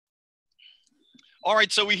All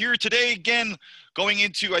right, so we're here today again, going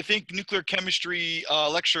into, I think, nuclear chemistry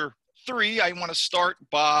lecture 3. I want to start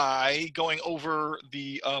by going over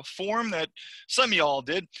the form that some of y'all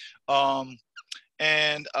did. I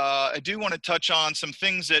do want to touch on some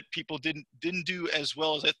things that people didn't do as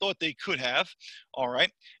well as I thought they could have. All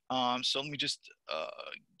right, so let me just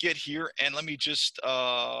get here and let me just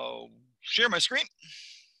share my screen.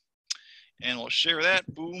 And we'll share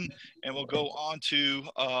that, boom, and we'll go on to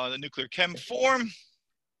the nuclear chem form.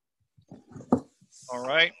 All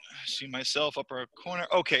right, see myself upper corner.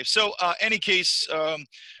 Okay, so any case,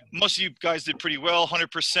 most of you guys did pretty well.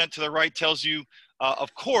 100% to the right tells you,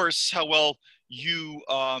 of course, how well you,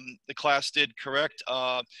 the class did, correct.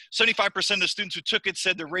 75% of the students who took it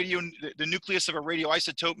said the nucleus of a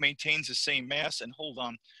radioisotope maintains the same mass. And hold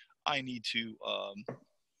on, I need to,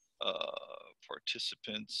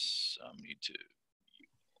 participants, need to,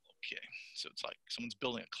 okay, so it's like someone's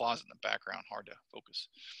building a closet in the background, hard to focus.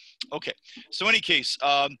 Okay, so in any case,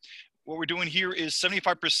 what we're doing here is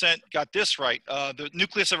 75% got this right. The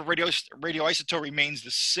nucleus of a radioisotope remains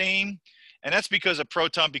the same, and that's because a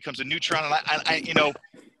proton becomes a neutron. And I you know,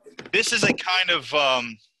 this is a kind of,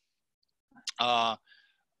 and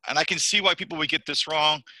I can see why people would get this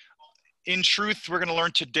wrong. In truth, we're going to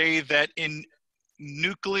learn today that in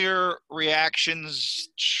nuclear reactions,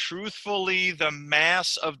 truthfully, the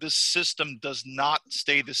mass of the system does not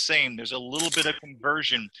stay the same. There's a little bit of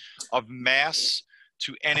conversion of mass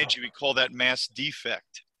to energy. We call that mass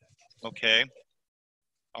defect. Okay.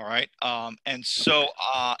 All right. And so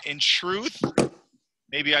in truth,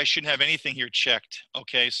 maybe I shouldn't have anything here checked.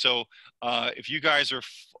 Okay. So if you guys are,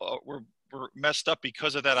 we're messed up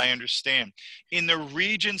because of that, I understand. In the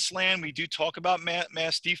Regents land, we do talk about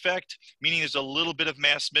mass defect, meaning there's a little bit of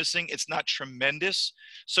mass missing. It's not tremendous.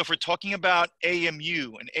 So if we're talking about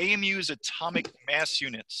AMU, and AMU is atomic mass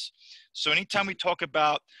units. So anytime we talk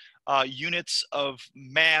about units of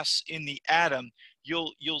mass in the atom,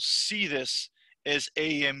 you'll see this as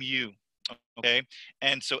AMU, okay?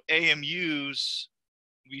 And so AMUs,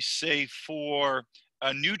 we say for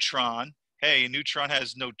a neutron, hey, a neutron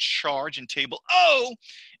has no charge in table O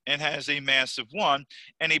and has a mass of 1.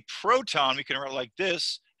 And a proton, we can write like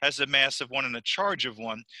this, has a mass of 1 and a charge of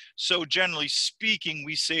 1. So generally speaking,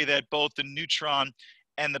 we say that both the neutron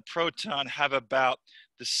and the proton have about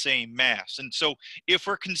the same mass. And so if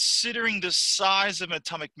we're considering the size of an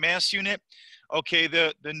atomic mass unit, okay,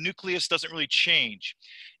 the nucleus doesn't really change.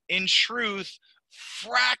 In truth,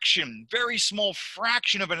 fraction, very small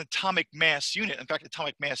fraction of an atomic mass unit. In fact,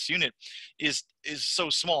 atomic mass unit is so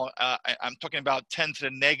small. I'm talking about 10 to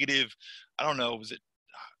the negative, I don't know, was it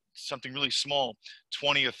something really small,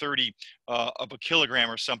 20 or 30 of a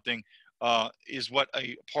kilogram or something, is what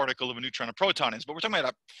a particle of a neutron or proton is. But we're talking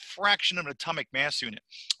about a fraction of an atomic mass unit,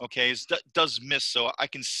 okay? It does miss, so I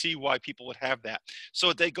can see why people would have that.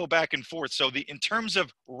 So they go back and forth. So in terms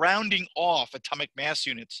of rounding off atomic mass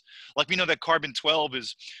units, like we know that carbon-12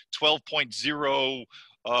 is 12.0,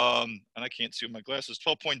 and I can't see with my glasses,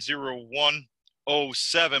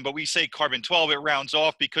 12.0107, but we say carbon-12, it rounds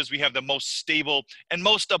off because we have the most stable and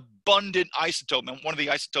most abundant isotope, and one of the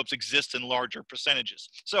isotopes exists in larger percentages.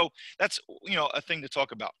 So that's, you know, a thing to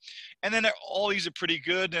talk about. And then all these are pretty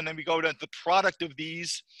good, and then we go to the product of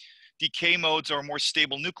these decay modes are a more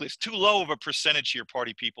stable nucleus. Too low of a percentage here,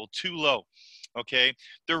 party people, too low, okay?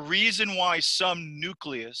 The reason why some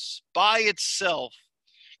nucleus by itself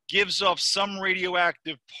gives off some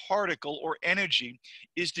radioactive particle or energy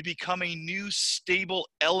is to become a new stable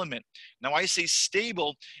element. Now I say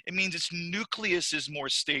stable, it means its nucleus is more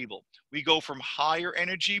stable. We go from higher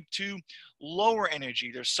energy to lower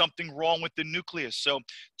energy. There's something wrong with the nucleus. So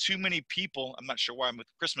too many people, I'm not sure why I'm with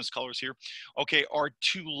Christmas colors here, okay, are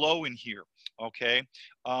too low in here, okay?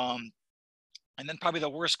 And then probably the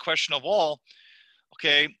worst question of all,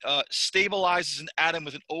 okay, stabilizes an atom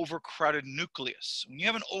with an overcrowded nucleus. When you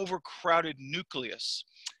have an overcrowded nucleus,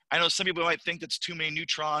 I know some people might think that's too many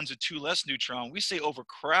neutrons or too less neutron. We say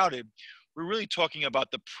overcrowded, we're really talking about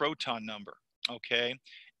the proton number, okay?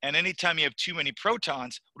 And anytime you have too many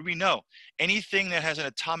protons, what do we know? Anything that has an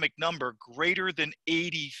atomic number greater than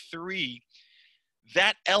 83,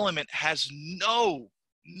 that element has no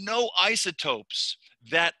isotopes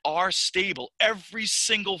that are stable. Every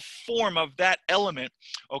single form of that element,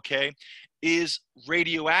 okay, is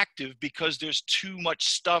radioactive because there's too much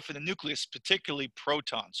stuff in the nucleus, particularly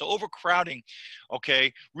protons. So overcrowding,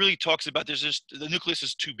 okay, really talks about there's just, the nucleus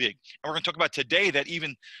is too big. And we're going to talk about today that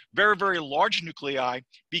even very, very large nuclei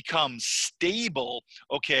become stable,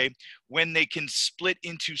 okay, when they can split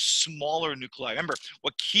into smaller nuclei. Remember,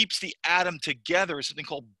 what keeps the atom together is something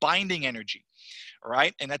called binding energy. all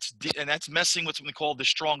right? And that's messing with something called the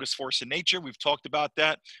strongest force in nature. We've talked about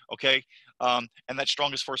that, okay? And that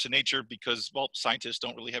strongest force in nature, because, well, scientists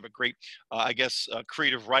don't really have a great, I guess,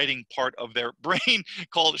 creative writing part of their brain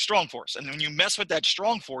called a strong force. And when you mess with that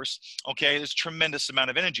strong force, okay, there's a tremendous amount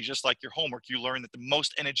of energy. Just like your homework, you learn that the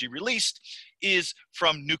most energy released is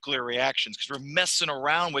from nuclear reactions, because we're messing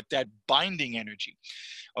around with that binding energy,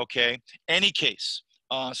 okay? Any case,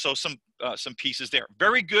 so some pieces there.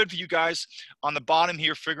 Very good for you guys on the bottom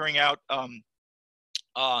here, figuring out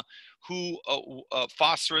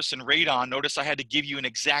phosphorus and radon. Notice I had to give you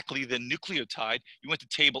exactly the nucleotide. You went to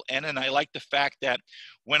table N, and I like the fact that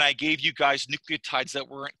when I gave you guys nucleotides that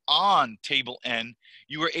were on table N,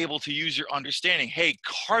 you were able to use your understanding. Hey,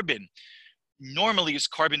 carbon normally is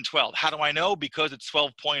carbon 12. How do I know? Because it's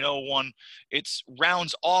 12.01. It's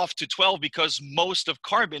rounds off to 12 because most of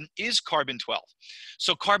carbon is carbon 12.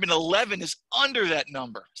 So carbon 11 is under that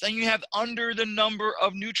number. So then you have under the number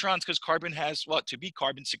of neutrons, because carbon has, what, to be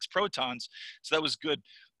carbon, 6 protons. So that was good.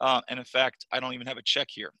 And in fact, I don't even have a check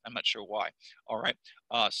here. I'm not sure why. All right.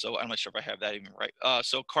 So I'm not sure if I have that even right.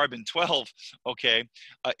 So carbon 12, okay,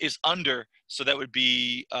 is under. So that would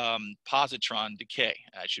be positron decay.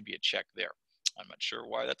 That should be a check there. I'm not sure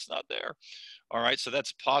why that's not there. All right, so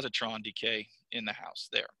that's positron decay in the house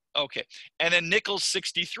there. Okay, and then nickel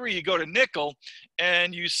 63, you go to nickel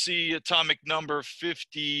and you see atomic number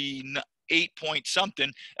 58 point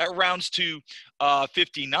something. That rounds to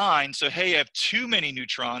 59. So hey, I have too many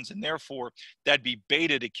neutrons, and therefore that'd be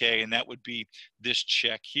beta decay, and that would be this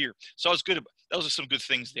check here. So I was good. Those are some good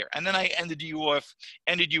things there. And then I ended you off.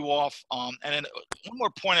 And then one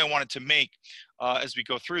more point I wanted to make as we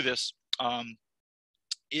go through this.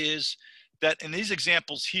 Is that in these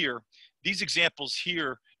examples here,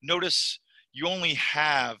 notice you only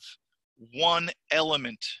have one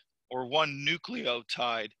element or one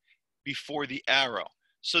nucleotide before the arrow.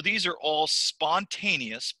 So these are all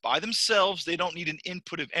spontaneous by themselves. They don't need an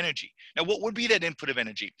input of energy. Now, what would be that input of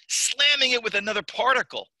energy? Slamming it with another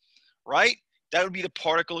particle, right? That would be the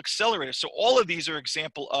particle accelerator. So all of these are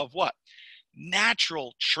example of what?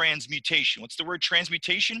 Natural transmutation. What's the word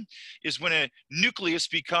transmutation? Is when a nucleus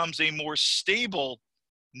becomes a more stable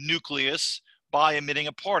nucleus by emitting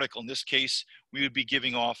a particle. In this case, we would be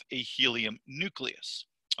giving off a helium nucleus,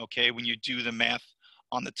 okay, when you do the math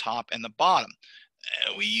on the top and the bottom.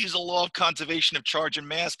 We use a law of conservation of charge and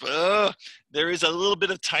mass, but there is a little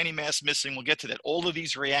bit of tiny mass missing. We'll get to that. All of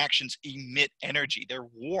these reactions emit energy. They're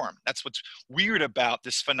warm. That's what's weird about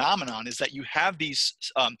this phenomenon, is that you have these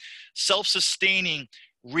self-sustaining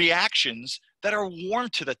reactions that are warm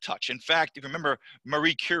to the touch. In fact, if you remember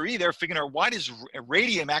Marie Curie, they're figuring out, why does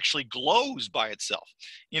radium actually glows by itself?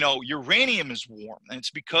 You know, uranium is warm, and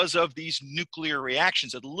it's because of these nuclear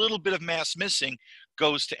reactions. A little bit of mass missing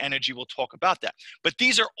goes to energy. We'll talk about that. But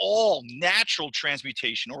these are all natural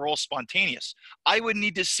transmutation, or all spontaneous. I would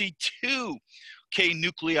need to see two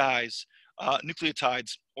nucleotides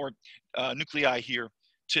or nuclei here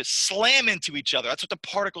to slam into each other. That's what the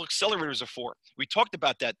particle accelerators are for. We talked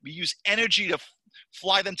about that. We use energy to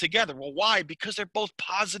fly them together. Well, why? Because they're both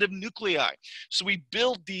positive nuclei. So we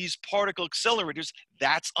build these particle accelerators.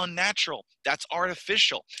 That's unnatural. That's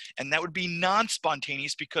artificial. And that would be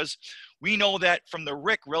non-spontaneous, because we know that from the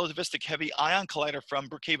RHIC, Relativistic Heavy Ion Collider from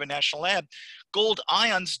Brookhaven National Lab, gold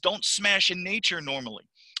ions don't smash in nature normally.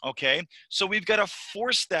 Okay, so we've got to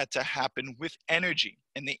force that to happen with energy,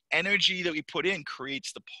 and the energy that we put in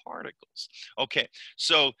creates the particles. Okay,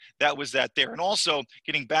 so that was that there. And also,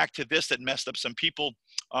 getting back to this that messed up some people,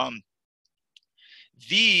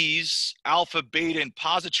 these alpha, beta, and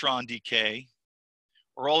positron decay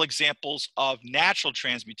are all examples of natural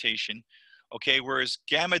transmutation, okay, whereas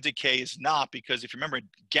gamma decay is not, because if you remember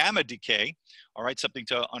gamma decay, all right, something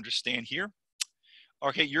to understand here,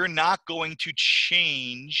 okay, you're not going to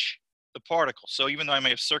change the particle. So even though I may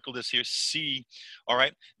have circled this here, C, all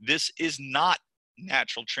right, this is not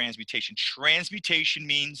natural transmutation. Transmutation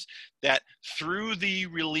means that through the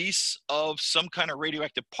release of some kind of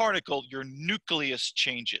radioactive particle, your nucleus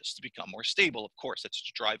changes to become more stable. Of course, that's the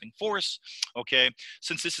driving force, okay?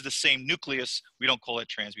 Since this is the same nucleus, we don't call it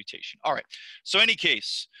transmutation. All right, so any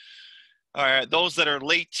case, all right, those that are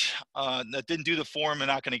late, that didn't do the form, are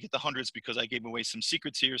not going to get the hundreds, because I gave away some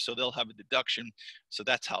secrets here, so they'll have a deduction. So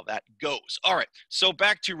that's how that goes. All right, so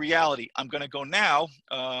back to reality. I'm going to go now.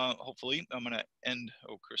 Hopefully, I'm going to end.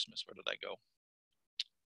 Oh, Christmas, where did I go?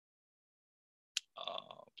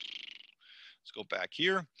 Let's go back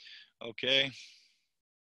here. Okay.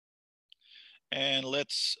 And I'm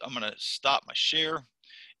going to stop my share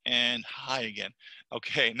and hi again.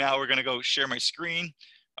 Okay, now we're going to go share my screen.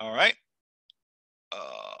 All right.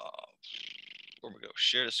 we're gonna go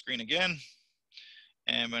share the screen again.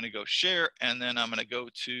 And I'm going to go share, and then I'm going to go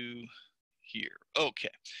to here. Okay.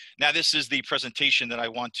 Now this is the presentation that I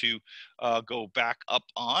want to go back up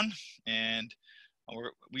on, and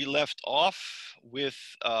we left off with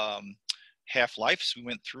half-lives. We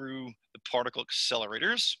went through the particle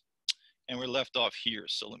accelerators, and we're left off here.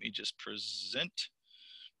 So let me just present.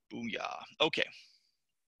 Booyah. Okay.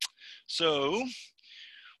 So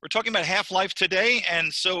we're talking about half-life today,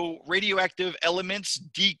 and so radioactive elements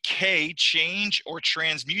decay, change, or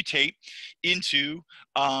transmutate into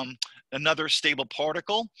another stable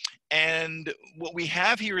particle. And what we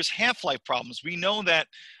have here is half-life problems. We know that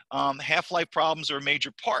half-life problems are a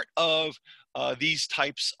major part of these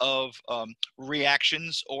types of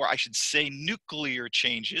reactions, or I should say nuclear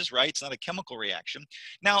changes, right? It's not a chemical reaction.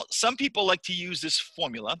 Now, some people like to use this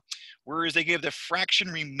formula, whereas they give the fraction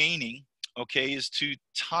remaining, okay, is to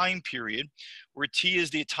time period, where T is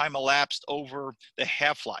the time elapsed over the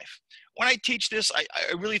half-life. When I teach this, I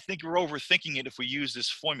really think we're overthinking it if we use this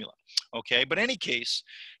formula, okay? But in any case,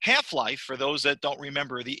 half-life, for those that don't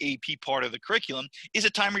remember the AP part of the curriculum, is a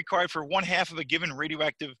time required for 1/2 of a given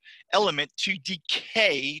radioactive element to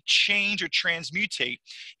decay, change, or transmutate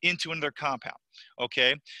into another compound,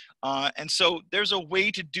 okay? And so there's a way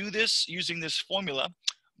to do this using this formula,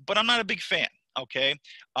 but I'm not a big fan. Okay,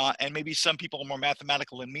 and maybe some people are more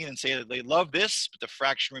mathematical than me and say that they love this, but the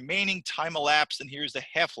fraction remaining, time elapsed, and here's the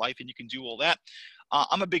half-life, and you can do all that.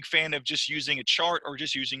 I'm a big fan of just using a chart or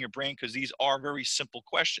just using your brain, because these are very simple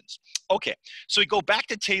questions. Okay, so we go back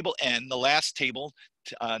to table N, the last table,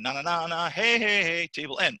 hey,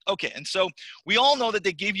 table N. Okay, and so we all know that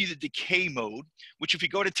they give you the decay mode, which if you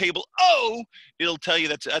go to table O, it'll tell you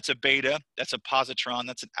that's a beta, that's a positron,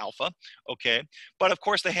 that's an alpha, okay? But of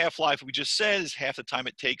course, the half-life we just said is half the time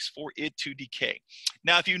it takes for it to decay.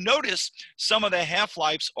 Now, if you notice, some of the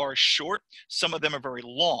half-lives are short, some of them are very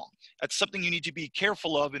long. That's something you need to be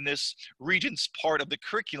careful of in this Regents part of the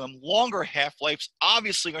curriculum. Longer half-lives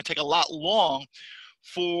obviously are going to take a lot long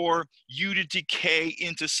for you to decay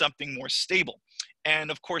into something more stable. And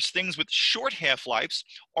of course, things with short half-lives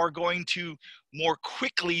are going to more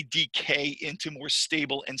quickly decay into more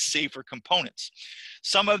stable and safer components.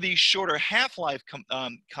 Some of these shorter half-life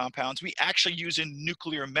compounds we actually use in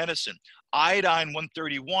nuclear medicine. Iodine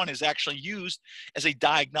 131 is actually used as a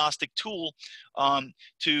diagnostic tool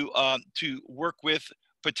to work with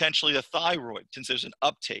potentially the thyroid, since there's an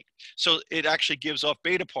uptake. So it actually gives off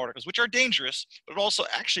beta particles, which are dangerous, but it also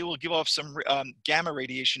actually will give off some gamma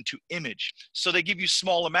radiation to image. So they give you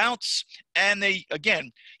small amounts, and they,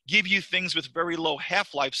 again, give you things with very low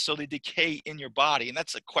half-life, so they decay in your body. And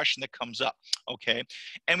that's a question that comes up, okay?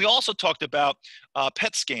 And we also talked about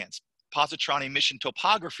PET scans, positron emission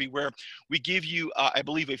topography, where we give you, I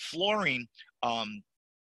believe, a fluorine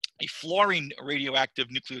radioactive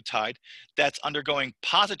nucleotide that's undergoing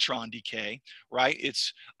positron decay, right?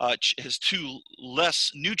 It's has 2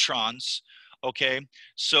 less neutrons, okay?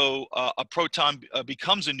 So a proton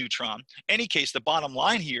becomes a neutron. In any case, the bottom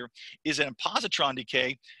line here is that in positron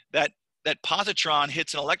decay, that positron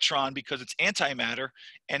hits an electron because it's antimatter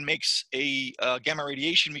and makes a gamma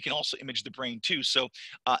radiation. We can also image the brain too. So,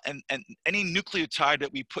 and any nucleotide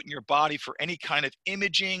that we put in your body for any kind of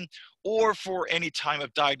imaging or for any time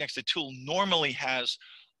of diagnostic tool normally has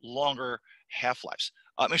longer half-lives.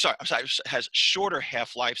 I'm sorry, has shorter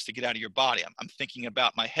half-lives to get out of your body. I'm thinking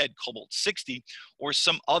about my head, cobalt-60, or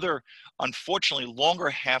some other, unfortunately, longer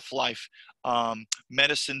half-life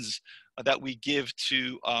medicines that we give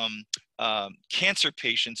to cancer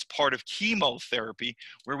patients, part of chemotherapy,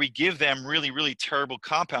 where we give them really, really terrible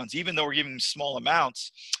compounds, even though we're giving them small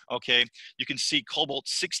amounts, okay? You can see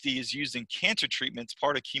cobalt-60 is used in cancer treatments,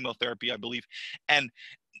 part of chemotherapy, I believe. And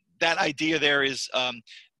that idea there is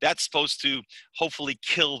that's supposed to hopefully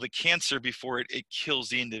kill the cancer before it kills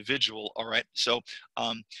the individual, all right? So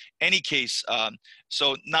any case,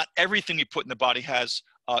 so not everything we put in the body has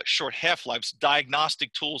short half-lives.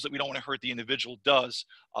 Diagnostic tools that we don't want to hurt the individual does.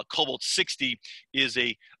 Cobalt-60 is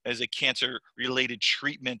a cancer-related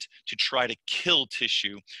treatment to try to kill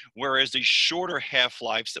tissue, whereas the shorter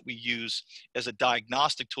half-lives that we use as a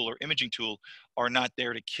diagnostic tool or imaging tool are not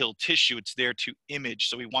there to kill tissue. It's there to image.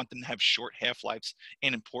 So we want them to have short half-lives,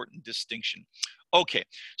 an important distinction. Okay,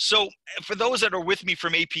 so for those that are with me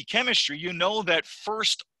from AP chemistry, you know that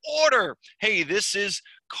first order, hey, this is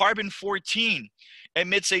carbon-14,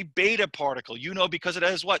 emits a beta particle, you know, because it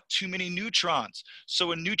has what? Too many neutrons.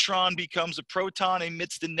 So a neutron becomes a proton,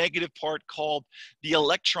 emits the negative part called the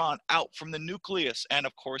electron out from the nucleus. And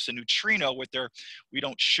of course, a neutrino, what we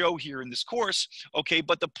don't show here in this course, okay?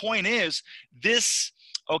 But the point is, this,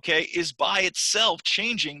 okay, is by itself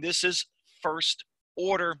changing. This is first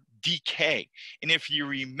order decay. And if you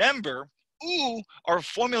remember, our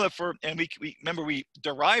formula for, and we remember we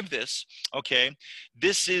derived this, okay,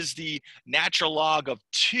 this is the natural log of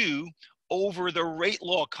 2 over the rate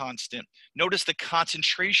law constant. Notice the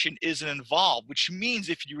concentration isn't involved, which means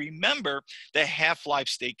if you remember, the half-life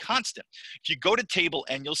stayed constant. If you go to table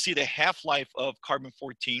N, you'll see the half-life of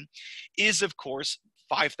carbon-14 is, of course,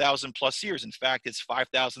 5,000 plus years. In fact, it's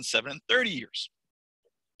 5,730 years.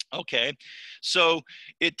 Okay, so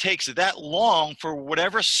it takes that long for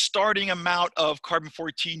whatever starting amount of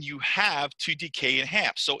carbon-14 you have to decay in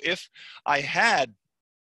half. So if I had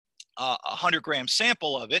a 100-gram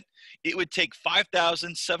sample of it, it would take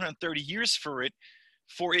 5,730 years for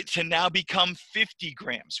it to now become 50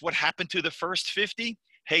 grams. What happened to the first 50?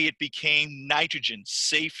 Hey, it became nitrogen,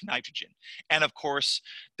 safe nitrogen. And of course,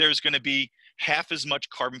 there's going to be half as much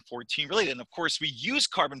carbon-14 related. And of course, we use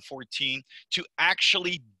carbon-14 to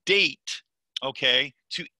actually date, okay,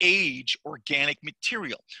 to age organic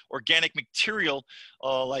material. Organic material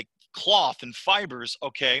like cloth and fibers,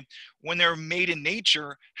 okay, when they're made in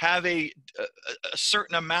nature, have a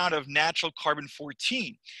certain amount of natural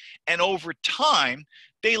carbon-14. And over time,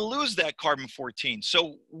 they lose that carbon-14.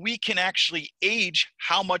 So we can actually age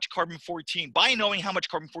how much carbon-14. By knowing how much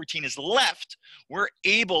carbon-14 is left, we're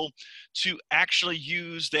able to actually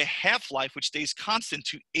use the half-life, which stays constant,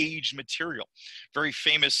 to age material. Very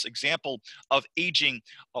famous example of aging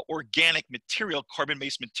organic material,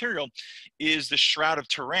 carbon-based material, is the Shroud of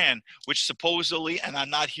Turin, which supposedly, and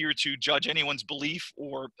I'm not here to judge anyone's belief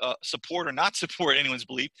or support or not support anyone's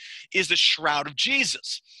belief, is the Shroud of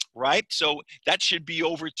Jesus, right? So that should be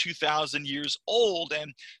over 2,000 years old.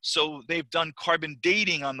 And so they've done carbon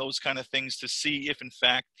dating on those kind of things to see if in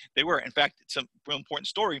fact they were. In fact, it's a real important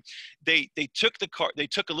story. They took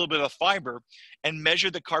a little bit of fiber and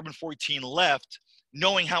measured the carbon-14 left,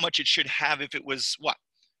 knowing how much it should have if it was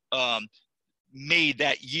made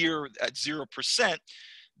that year at 0%.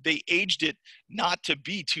 They aged it not to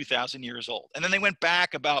be 2,000 years old. And then they went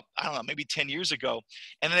back about, I don't know, maybe 10 years ago,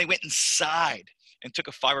 and then they went inside and took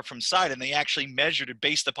a fiber from inside, and they actually measured it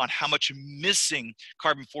based upon how much missing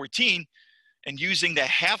carbon-14, and using the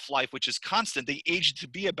half-life, which is constant, they aged it to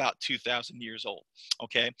be about 2,000 years old,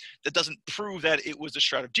 okay? That doesn't prove that it was the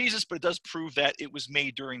Shroud of Jesus, but it does prove that it was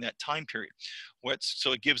made during that time period.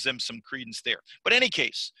 So it gives them some credence there. But any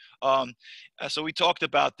case, so we talked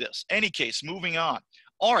about this. Any case, moving on.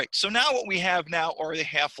 All right, so now what we have now are the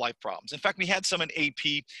half-life problems. In fact, we had some in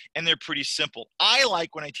AP, and they're pretty simple. I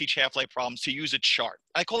like, when I teach half-life problems, to use a chart.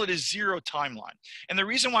 I call it a zero timeline. And the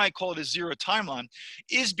reason why I call it a zero timeline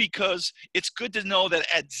is because it's good to know that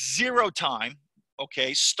at zero time,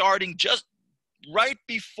 okay, starting just right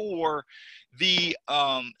before the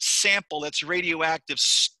sample that's radioactive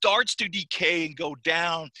starts to decay and go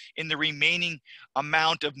down in the remaining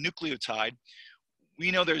amount of nucleotide, we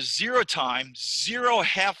know there's zero time, zero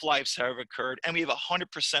half-lives have occurred, and we have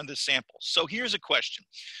 100% of the sample. So here's a question,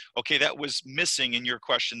 okay, that was missing in your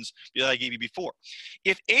questions that I gave you before.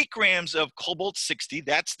 If 8 grams of cobalt-60,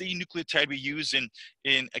 that's the nucleotide we use in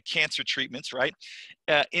cancer treatments, right?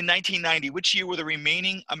 In 1990, which year will the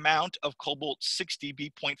remaining amount of cobalt-60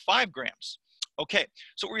 be 0.5 grams? Okay,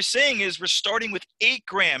 so what we're saying is we're starting with 8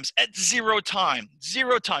 grams at zero time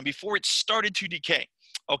before it started to decay,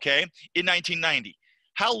 okay, in 1990.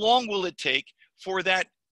 How long will it take for that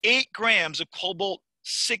 8 grams of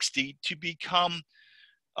cobalt-60 to become,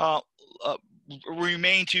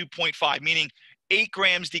 remain to 0.5, meaning 8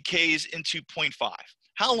 grams decays into 0.5?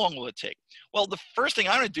 How long will it take? Well, the first thing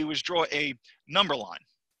I'm going to do is draw a number line,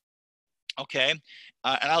 okay? And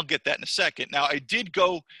I'll get that in a second. Now, I did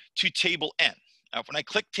go to table N. Now, when I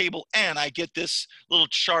click table N, I get this little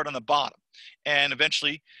chart on the bottom. And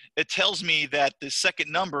eventually, it tells me that the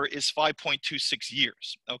second number is 5.26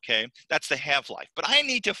 years, okay? That's the half-life. But I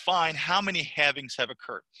need to find how many halvings have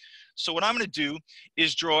occurred. So what I'm going to do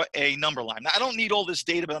is draw a number line. Now, I don't need all this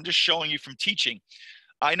data, but I'm just showing you from teaching.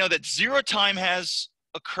 I know that zero time has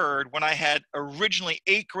occurred when I had originally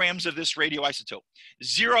 8 grams of this radioisotope.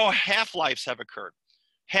 0 half-lives have occurred.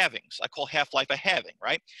 Halvings. I call half-life a halving,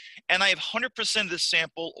 right? And I have 100% of the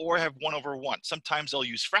sample, or I have 1/1. Sometimes I'll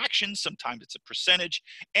use fractions, sometimes it's a percentage.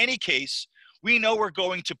 Any case, we know we're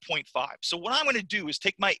going to 0.5. So what I'm going to do is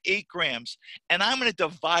take my 8 grams and I'm going to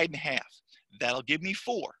divide in half. That'll give me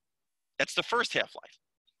 4. That's the first half-life,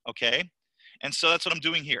 okay? And so that's what I'm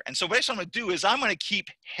doing here. And so what I'm going to do is I'm going to keep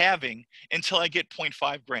halving until I get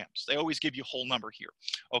 0.5 grams. They always give you a whole number here,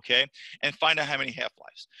 okay? And find out how many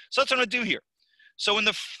half-lives. So that's what I'm going to do here. So in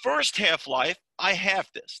the first half-life, I have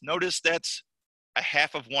this. Notice that's a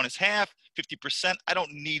half of one is half, 50%. I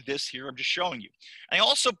don't need this here. I'm just showing you. And I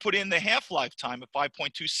also put in the half-life time of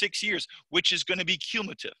 5.26 years, which is going to be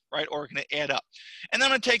cumulative, right? Or going to add up. And then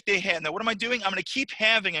I'm going to take the half. Now, what am I doing? I'm going to keep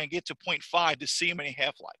halving and get to 0.5 to see how many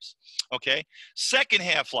half-lives. Okay. Second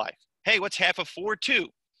half-life. Hey, what's half of 4? 2.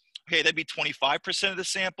 Okay, that'd be 25% of the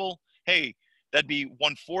sample. Hey, that'd be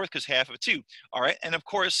 1/4 because half of 2. All right. And of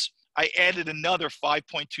course, I added another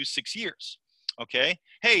 5.26 years. Okay.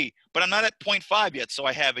 Hey, but I'm not at 0.5 yet. So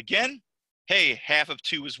I have again, hey, half of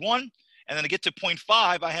 2 is 1. And then to get to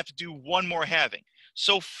 0.5, I have to do one more halving.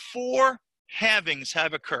 So 4 halvings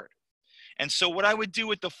have occurred. And so what I would do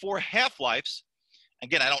with the 4 half-lives,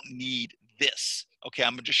 again, I don't need this. Okay,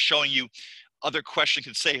 I'm just showing you. Other question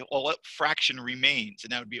could say, well, what fraction remains?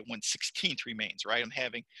 And that would be at 1/16 remains, right? I'm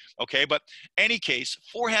having, okay, but any case,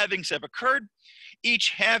 4 halvings have occurred.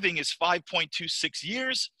 Each halving is 5.26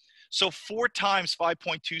 years. So 4 times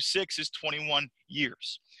 5.26 is 21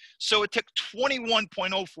 years. So it took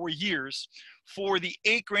 21.04 years for the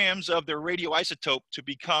 8 grams of their radioisotope to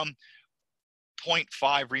become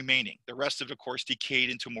 0.5 remaining. The rest of it, of course,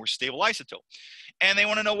 decayed into more stable isotope. And they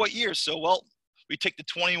want to know what year. So, well, we take the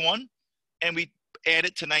 21 and we add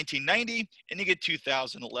it to 1990, and you get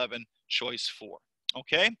 2011, choice 4.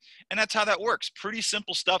 Okay? And that's how that works. Pretty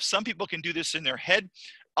simple stuff. Some people can do this in their head.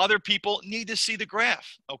 Other people need to see the graph.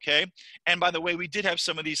 Okay? And by the way, we did have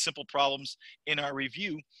some of these simple problems in our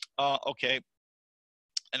review. Okay?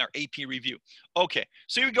 In our AP review. Okay,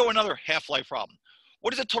 so here we go, another half-life problem.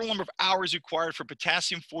 What is the total number of hours required for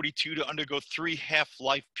potassium-42 to undergo 3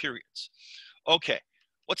 half-life periods? Okay,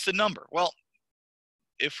 what's the number? Well,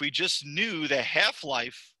 if we just knew the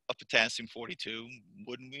half-life of potassium-42,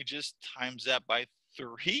 wouldn't we just times that by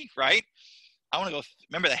 3, right? I want to go,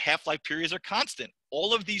 remember the half-life periods are constant.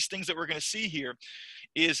 All of these things that we're going to see here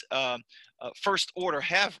is first order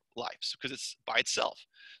half-lives because it's by itself.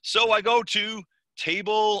 So I go to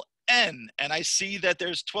table N and I see that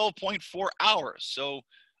there's 12.4 hours. So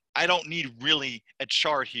I don't need really a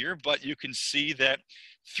chart here, but you can see that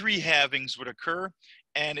 3 halvings would occur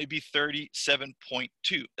and it'd be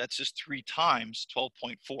 37.2. That's just 3 times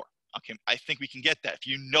 12.4. Okay, I think we can get that. If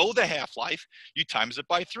you know the half-life, you times it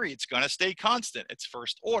by 3. It's going to stay constant. It's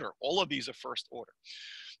first order. All of these are first order.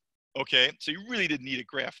 Okay, so you really didn't need a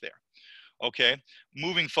graph there. Okay,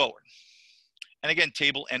 moving forward. And again,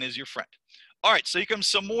 table N is your friend. All right, so here comes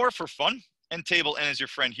some more for fun. And table N is your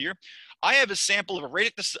friend here. I have a sample of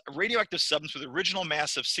a radioactive substance with original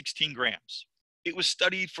mass of 16 grams. It was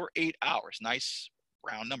studied for 8 hours. Nice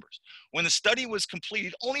round numbers. When the study was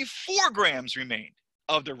completed, only 4 grams remained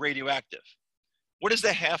of the radioactive. What is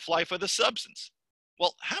the half-life of the substance?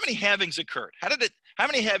 Well, how many halvings occurred? How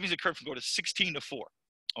many halvings occurred from go to 16 to 4?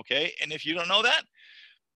 Okay, and if you don't know that,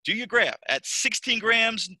 do your graph. At 16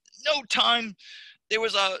 grams, no time, there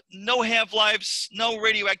was no half-lives, no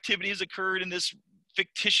radioactivity has occurred in this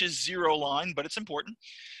fictitious 0 line, but it's important.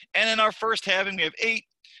 And in our first halving, we have 8,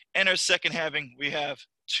 and our second halving, we have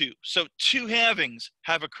 2. So 2 halvings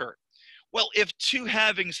have occurred. Well, if 2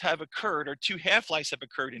 halvings have occurred, or 2 half-lives have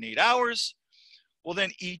occurred in 8 hours, well,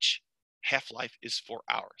 then each half-life is 4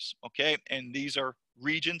 hours, okay? And these are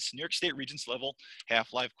Regents, New York State Regents level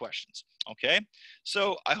half-life questions, okay?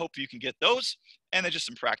 So I hope you can get those, and then just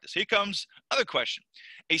some practice. Here comes another question.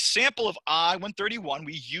 A sample of I-131,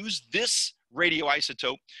 we use this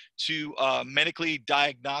radioisotope to medically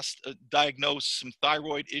diagnose some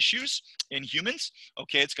thyroid issues in humans.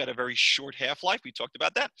 Okay, it's got a very short half-life. We talked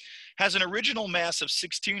about that. Has an original mass of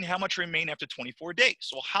 16. How much remain after 24 days?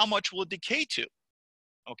 So how much will it decay to?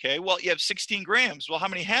 Okay, well, you have 16 grams. Well, how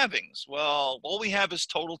many halvings? Well, all we have is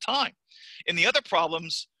total time. In the other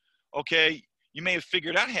problems, okay, you may have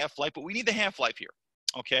figured out half-life, but we need the half-life here.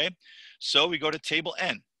 Okay, so we go to table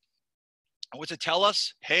N. What's it tell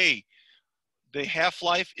us? Hey, the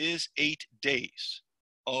half-life is 8 days.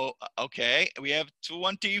 Oh, okay, we have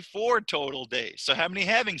 24 total days. So how many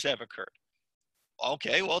halvings have occurred?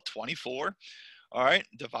 Okay, well, 24. All right,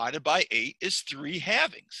 divided by 8 is 3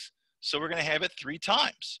 halvings. So we're going to have it 3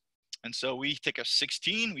 times. And so we take a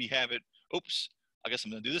 16, we have it, oops, I guess I'm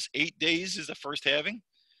going to do this. 8 days is the first halving,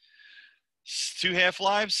 2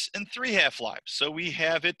 half-lives, and 3 half-lives. So we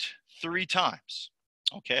have it 3 times.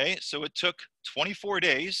 Okay, so it took 24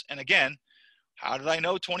 days. And again, how did I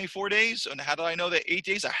know 24 days? And how did I know that 8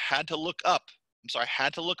 days? I had to look up. I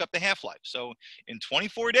had to look up the half-life. So in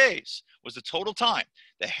 24 days was the total time.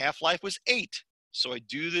 The half-life was 8. So I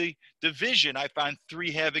do the division. I found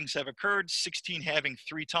 3 halvings have occurred, 16 halving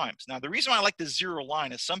 3 times. Now, the reason why I like the 0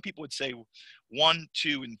 line is some people would say 1,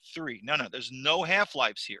 2, and 3. No, there's no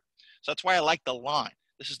half-lives here. So that's why I like the line.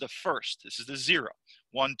 This is the first. This is the 0.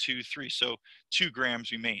 1, 2, 3. So 2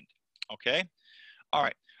 grams remained. Okay. All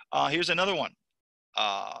right. Here's another one.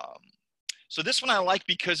 So this one I like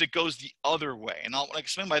because it goes the other way. And what I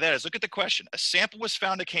explain by that is, look at the question. A sample was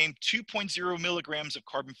found that contained 2.0 milligrams of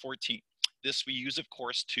carbon-14. This we use, of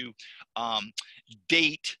course, to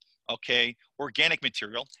date, okay, organic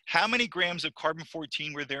material. How many grams of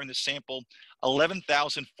carbon-14 were there in the sample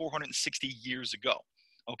 11,460 years ago?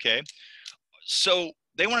 Okay, so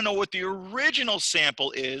they want to know what the original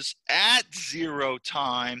sample is at 0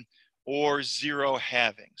 time or 0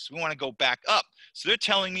 halving. So we want to go back up. So they're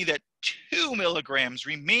telling me that 2 milligrams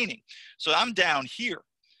remaining. So I'm down here.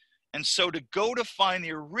 And so to go to find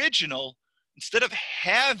the original, instead of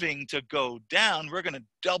having to go down, we're going to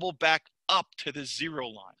double back up to the 0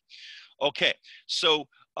 line. Okay, so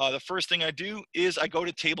the first thing I do is I go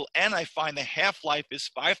to table N. I find the half-life is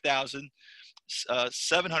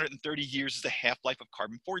 5,730 years is the half-life of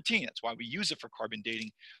carbon-14. That's why we use it for carbon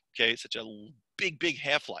dating. Okay, it's such a big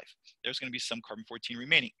half-life. There's going to be some carbon-14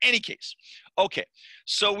 remaining. Any case, okay,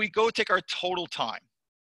 so we go take our total time,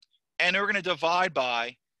 and we're going to divide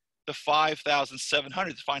by the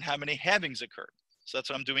 5,700 to find how many halvings occurred. So that's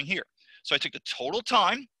what I'm doing here. So I took the total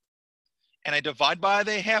time, and I divide by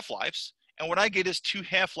the half-lives, and what I get is 2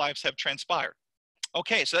 half-lives have transpired.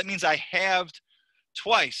 Okay, so that means I halved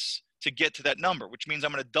twice to get to that number, which means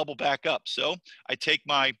I'm going to double back up. So I take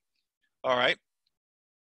my, all right,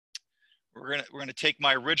 we're going to take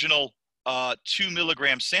my original 2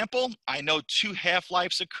 milligram sample. I know 2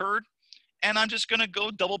 half-lives occurred, and I'm just going to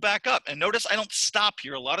go double back up. And notice I don't stop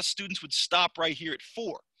here. A lot of students would stop right here at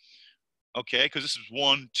 4. Okay, because this is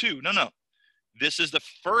 1, 2. No. This is the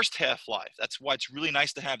first half-life. That's why it's really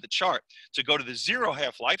nice to have the chart. To go to the 0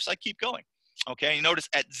 half-lives, I keep going. Okay, you notice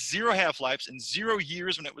at 0 half-lives in 0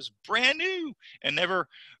 years when it was brand new and never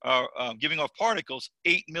giving off particles,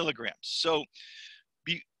 8 milligrams. So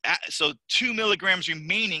 2 milligrams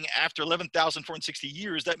remaining after 11,460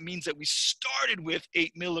 years, that means that we started with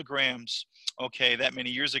 8 milligrams, okay, that many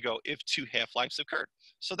years ago, if 2 half-lives occurred.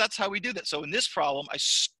 So that's how we do that. So in this problem, I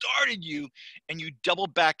started you and you double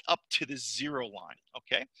back up to the 0 line,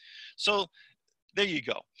 okay? So there you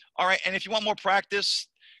go. All right, and if you want more practice,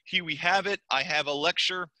 here we have it. I have a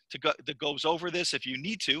lecture that goes over this if you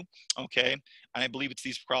need to, okay? And I believe it's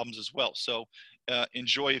these problems as well. So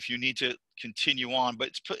enjoy if you need to continue on, but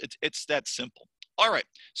it's that simple. All right,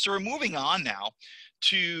 so we're moving on now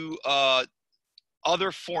to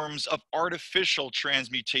other forms of artificial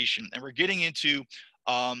transmutation, and we're getting into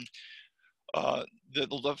the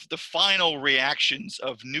final reactions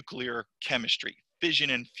of nuclear chemistry, fission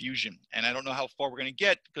and fusion. And I don't know how far we're going to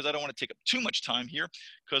get because I don't want to take up too much time here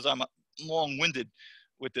because I'm long-winded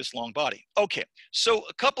with this long body. Okay, so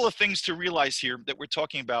a couple of things to realize here that we're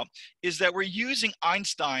talking about is that we're using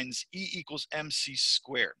Einstein's E equals mc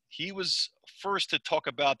squared. He was first to talk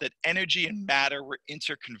about that energy and matter were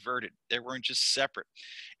interconverted. They weren't just separate.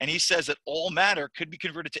 And he says that all matter could be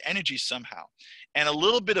converted to energy somehow. And a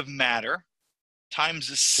little bit of matter times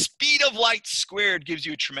the speed of light squared gives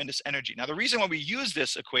you a tremendous energy. Now, the reason why we use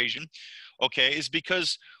this equation, okay, is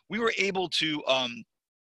because we were able to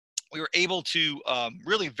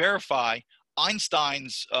really verify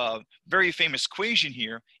Einstein's very famous equation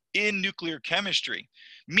here in nuclear chemistry,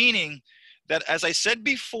 meaning that, as I said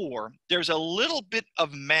before, there's a little bit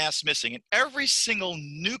of mass missing in every single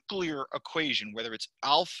nuclear equation, whether it's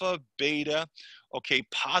alpha, beta, okay,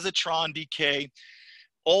 positron decay.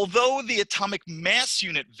 Although the atomic mass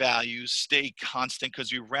unit values stay constant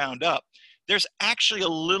because we round up, there's actually a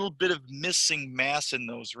little bit of missing mass in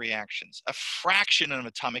those reactions, a fraction of an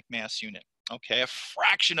atomic mass unit, okay, a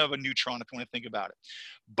fraction of a neutron if you want to think about it.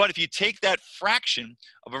 But if you take that fraction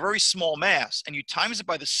of a very small mass and you times it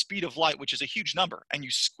by the speed of light, which is a huge number, and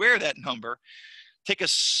you square that number, take a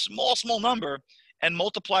small number and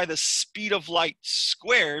multiply the speed of light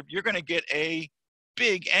squared, you're going to get a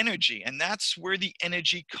big energy. And that's where the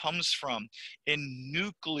energy comes from in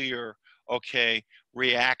nuclear, okay,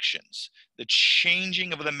 reactions, the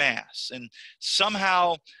changing of the mass and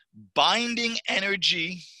somehow binding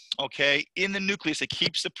energy, okay, in the nucleus that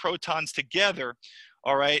keeps the protons together,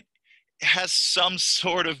 all right, has some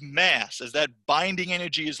sort of mass. As that binding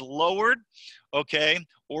energy is lowered, okay,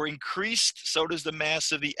 or increased, so does the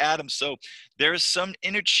mass of the atom. So there's some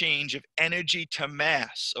interchange of energy to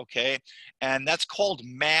mass, okay, and that's called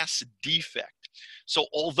mass defect. So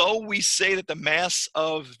although we say that the mass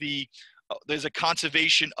of the there's a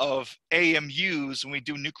conservation of AMUs when we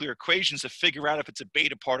do nuclear equations to figure out if it's a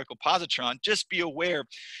beta particle positron, just be aware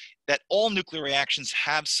that all nuclear reactions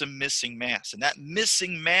have some missing mass. And that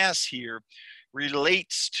missing mass here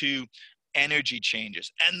relates to energy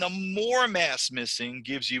changes. And the more mass missing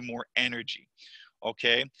gives you more energy.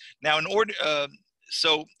 Okay. Now,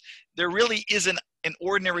 so there really isn't in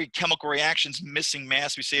ordinary chemical reactions missing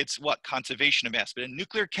mass. We say it's what? Conservation of mass. But in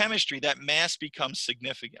nuclear chemistry, that mass becomes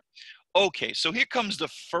significant. Okay, so here comes the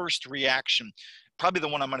first reaction, probably the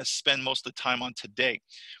one I'm going to spend most of the time on today.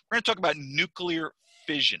 We're going to talk about nuclear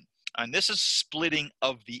fission, and this is splitting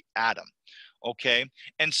of the atom. Okay,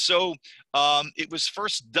 and so it was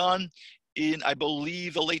first done in, I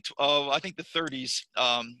believe, the late, I think the 30s,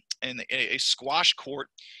 in a squash court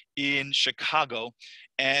in Chicago,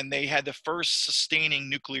 and they had the first sustaining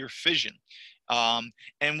nuclear fission.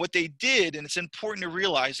 And what they did, and it's important to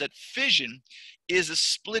realize that fission is a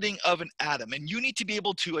splitting of an atom, and you need to be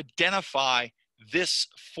able to identify this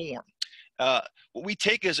form. What we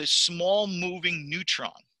take is a small moving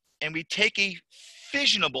neutron, and we take a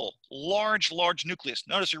fissionable large nucleus.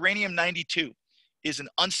 Notice uranium-92 is an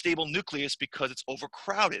unstable nucleus because it's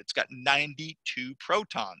overcrowded. It's got 92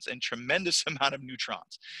 protons and tremendous amount of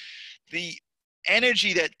neutrons. The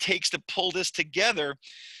energy that takes to pull this together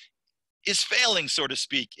is failing, so to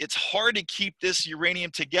speak. It's hard to keep this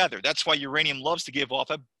uranium together. That's why uranium loves to give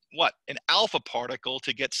off an alpha particle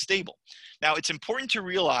to get stable. Now, it's important to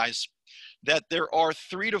realize that there are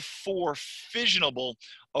 3 to 4 fissionable,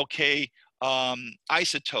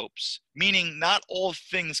 isotopes, meaning not all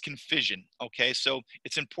things can fission, okay? So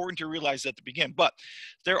it's important to realize that at the beginning. But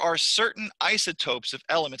there are certain isotopes of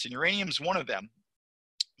elements, and uranium is one of them,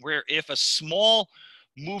 where if a small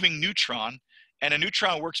moving neutron, and a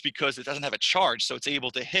neutron works because it doesn't have a charge, so it's able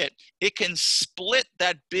to hit, it can split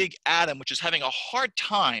that big atom, which is having a hard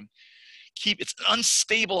time it's an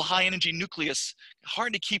unstable high energy nucleus,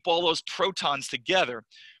 hard to keep all those protons together.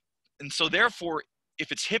 And so therefore,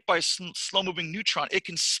 if it's hit by a slow moving neutron, it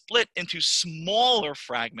can split into smaller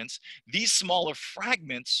fragments. These smaller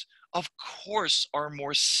fragments, of course, are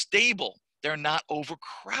more stable. They're not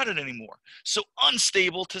overcrowded anymore. So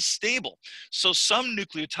unstable to stable. So some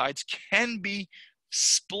nucleotides can be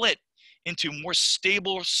split into more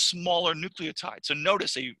stable, smaller nucleotides. So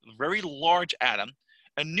notice a very large atom,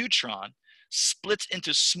 a neutron, splits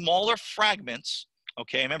into smaller fragments.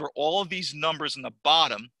 Okay, remember all of these numbers in the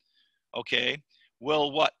bottom, okay,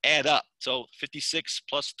 will what? Add up. So 56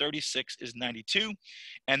 plus 36 is 92.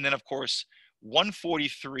 And then of course,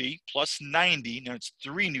 143 plus 90, now it's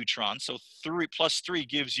 3 neutrons, so 3 plus 3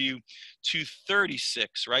 gives you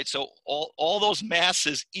 236, right? So all those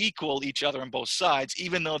masses equal each other on both sides,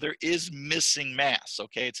 even though there is missing mass,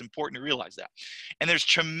 okay? It's important to realize that. And there's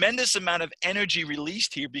tremendous amount of energy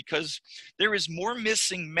released here because there is more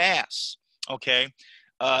missing mass, okay,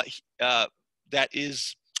 that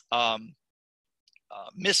is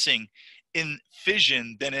missing in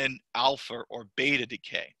fission than in alpha or beta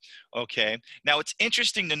decay, okay? Now, it's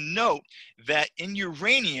interesting to note that in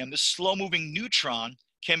uranium, the slow-moving neutron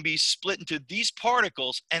can be split into these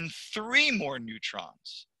particles and 3 more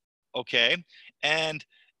neutrons, okay? And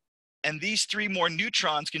these 3 more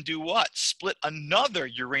neutrons can do what? Split another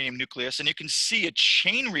uranium nucleus, and you can see a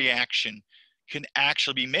chain reaction can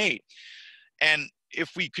actually be made. And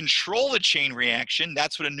if we control the chain reaction,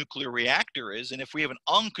 that's what a nuclear reactor is. And if we have an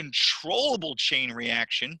uncontrollable chain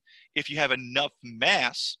reaction, if you have enough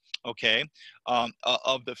mass, okay,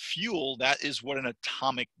 of the fuel, that is what an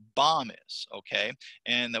atomic bomb is, okay?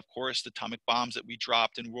 And of course, the atomic bombs that we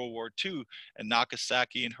dropped in World War II and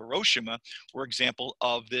Nagasaki and Hiroshima were example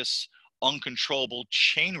of this uncontrollable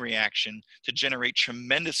chain reaction to generate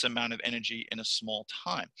tremendous amount of energy in a small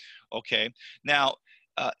time, okay? Now,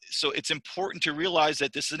 so it's important to realize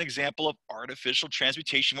that this is an example of artificial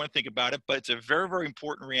transmutation when I think about it, but it's a very, very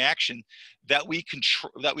important reaction that we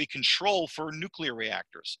control for nuclear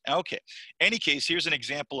reactors. Okay, any case, here's an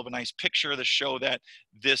example of a nice picture to show that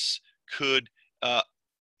this could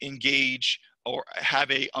engage or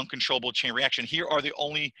have a uncontrollable chain reaction. Here are the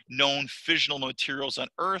only known fissional materials on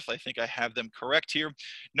Earth. I think I have them correct here.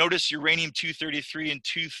 Notice uranium-233 and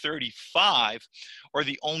 235 are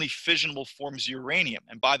the only fissionable forms of uranium.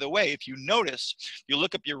 And by the way, if you notice, you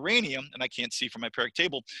look up uranium, and I can't see from my periodic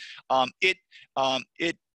table, it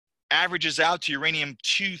averages out to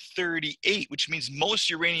uranium-238, which means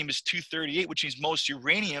most uranium is 238, which means most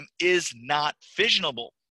uranium is not fissionable,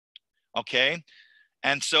 okay?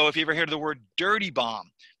 And so if you ever heard of the word dirty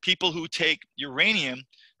bomb, people who take uranium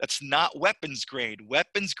that's not weapons grade.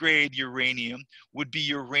 Weapons grade uranium would be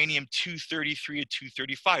uranium-233 or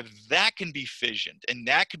 235. That can be fissioned, and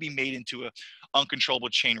that can be made into an uncontrollable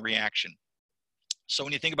chain reaction. So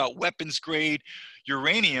when you think about weapons grade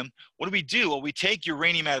uranium, what do? Well, we take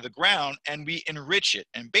uranium out of the ground and we enrich it.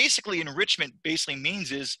 And basically enrichment basically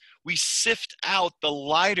means is we sift out the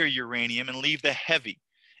lighter uranium and leave the heavy.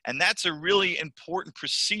 And that's a really important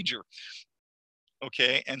procedure.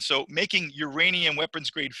 Okay, and so making uranium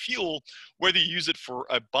weapons grade fuel, whether you use it for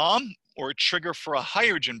a bomb or a trigger for a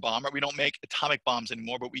hydrogen bomb, right? We don't make atomic bombs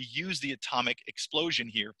anymore, but we use the atomic explosion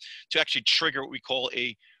here to actually trigger what we call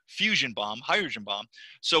a fusion bomb, hydrogen bomb.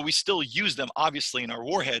 So we still use them obviously in our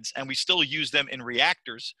warheads, and we still use them in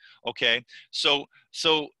reactors. Okay, so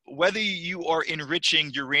whether you are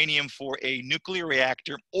enriching uranium for a nuclear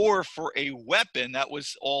reactor or for a weapon, that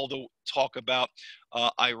was all the talk about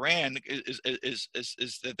Iran is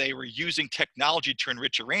that they were using technology to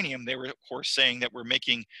enrich uranium. They were, of course, saying that we're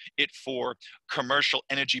making it for commercial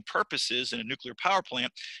energy purposes in a nuclear power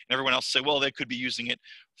plant. And everyone else say, well, they could be using it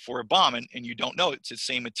for a bomb, and you don't know. It's the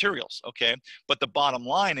same materials, okay? But the bottom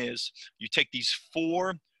line is you take these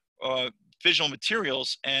four fissional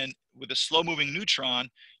materials, and with a slow-moving neutron,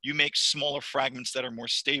 you make smaller fragments that are more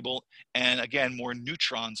stable, and again, more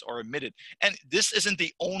neutrons are emitted. And this isn't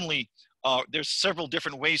the only there's several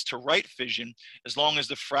different ways to write fission, as long as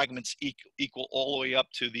the fragments equal all the way up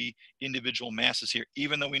to the individual masses here,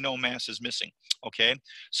 even though we know mass is missing, okay?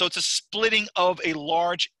 So it's a splitting of a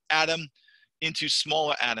large atom into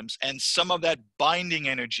smaller atoms, and some of that binding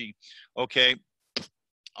energy, okay,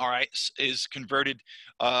 all right, is converted,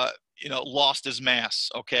 lost as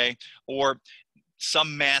mass, okay? Or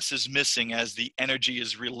some mass is missing as the energy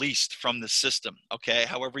is released from the system, okay?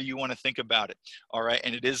 However you want to think about it, all right?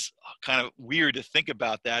 And it is kind of weird to think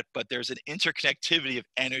about that, but there's an interconnectivity of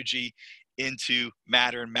energy into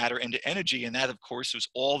matter and matter into energy, and that, of course, was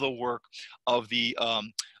all the work of the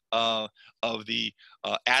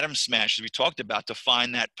atom smash, as we talked about, to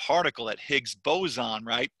find that particle, that Higgs boson,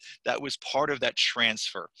 right? That was part of that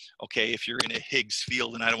transfer, okay? If you're in a Higgs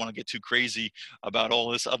field, and I don't want to get too crazy about all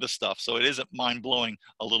this other stuff. So it is mind-blowing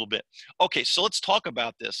a little bit. Okay, so let's talk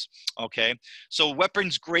about this, okay? So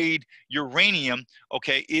weapons grade uranium,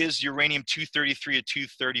 okay, is uranium-233 or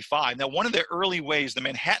 235. Now, one of the early ways, the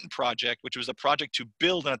Manhattan Project, which was a project to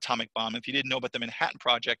build an atomic bomb, if you didn't know about the Manhattan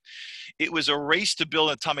Project, it was a race to build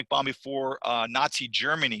an atomic bomb before Nazi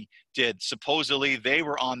Germany did. Supposedly they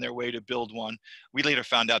were on their way to build one. We later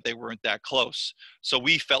found out they weren't that close. So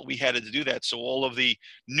we felt we had to do that. So all of the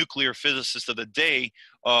nuclear physicists of the day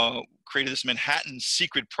created this Manhattan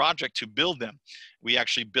secret project to build them. We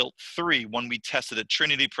actually built 3. One we tested at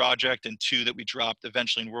Trinity Project, and 2 that we dropped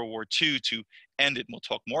eventually in World War II to end it. And we'll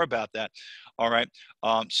talk more about that. All right.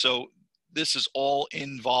 So this is all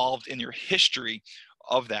involved in your history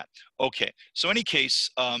of that. Okay, so in any case,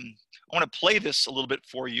 I want to play this a little bit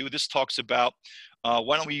for you. This talks about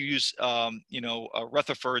why don't we use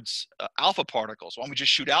Rutherford's alpha particles? Why don't we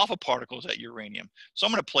just shoot alpha particles at uranium? So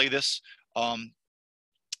I'm going to play this,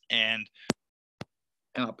 and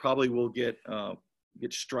I probably will get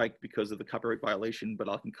striked because of the copyright violation, but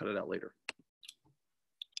I can cut it out later.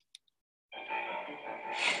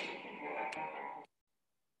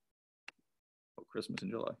 Oh, Christmas in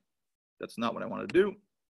July. That's not what I want to do.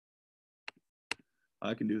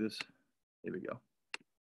 I can do this. Here we go.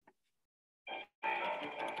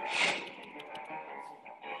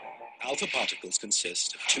 Alpha particles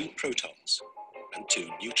consist of 2 protons and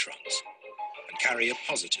 2 neutrons and carry a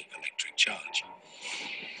positive electric charge.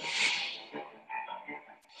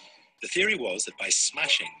 The theory was that by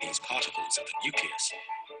smashing these particles at the nucleus,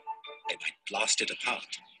 they might blast it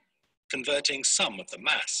apart, converting some of the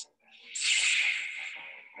mass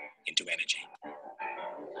into energy.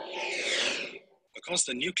 Because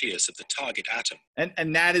the nucleus of the target atom.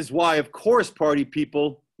 And that is why, of course, party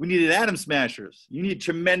people, we needed atom smashers. You need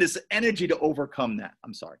tremendous energy to overcome that.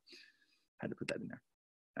 I'm sorry. I had to put that in there.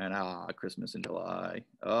 And Christmas in July.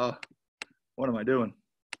 What am I doing?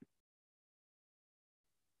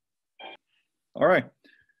 All right.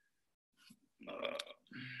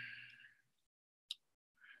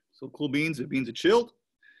 So cool beans, the beans are chilled.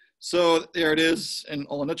 So there it is, and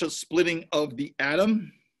all not just splitting of the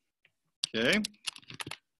atom. Okay.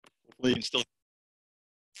 Hopefully you can still.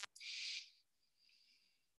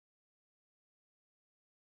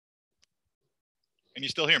 Can you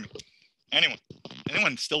still hear me? Anyone?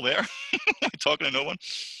 Anyone still there? Am I talking to no one?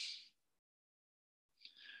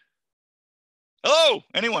 Hello?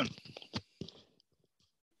 Anyone?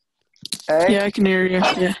 Hey? Yeah, I can hear you.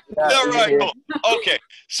 Yeah. All we right, hear. cool. Okay,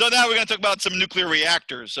 so now we're going to talk about some nuclear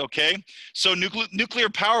reactors, okay? So nuclear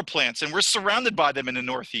power plants, and we're surrounded by them in the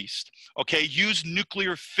Northeast, okay? Use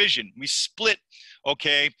nuclear fission. We split,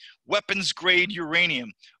 okay, weapons-grade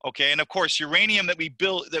uranium, okay? And of course, uranium that we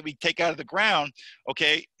build, that we take out of the ground,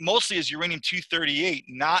 okay, mostly is uranium-238,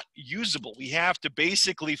 not usable. We have to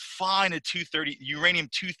basically find a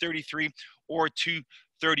uranium-233 or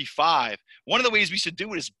 235. One of the ways we should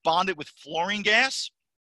do it is bond it with fluorine gas,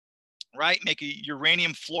 right? Make a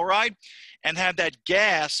uranium fluoride and have that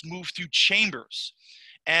gas move through chambers.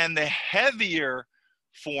 And the heavier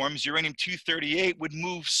forms, uranium-238, would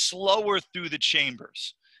move slower through the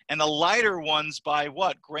chambers. And the lighter ones, by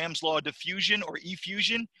what? Graham's law of diffusion or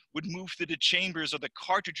effusion, would move through the chambers of the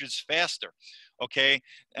cartridges faster, okay?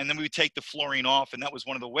 And then we would take the fluorine off, and that was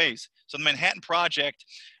one of the ways. So the Manhattan Project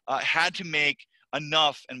had to make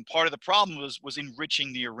enough, and part of the problem was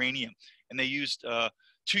enriching the uranium. And they used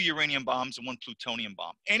 2 uranium bombs and 1 plutonium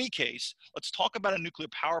bomb. Any case, let's talk about a nuclear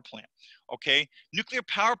power plant, okay? Nuclear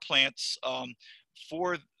power plants,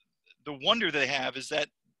 for the wonder they have is that,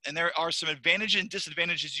 and there are some advantages and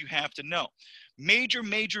disadvantages you have to know. Major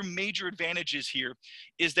advantages here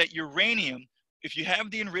is that uranium, if you have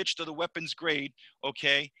the enriched or the weapons grade,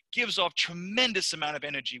 okay, gives off tremendous amount of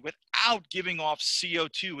energy without giving off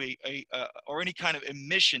CO2 or any kind of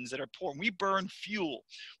emissions that are poor. We burn fuel,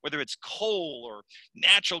 whether it's coal or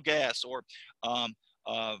natural gas or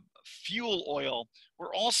fuel oil.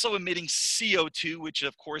 We're also emitting CO2, which is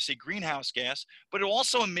of course a greenhouse gas, but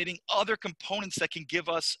also emitting other components that can give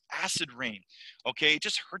us acid rain. Okay, it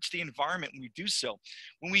just hurts the environment when we do so.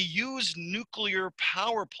 When we use nuclear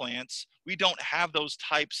power plants, we don't have those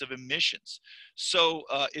types of emissions. So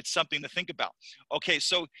it's something to think about. Okay,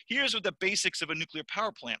 so here's what the basics of a nuclear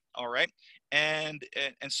power plant, all right? And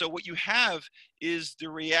so what you have is the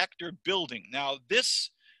reactor building. Now this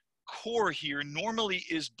core here normally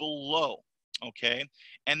is below, okay?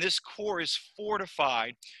 And this core is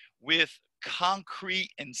fortified with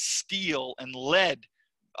concrete and steel and lead,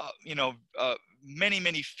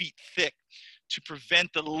 many feet thick to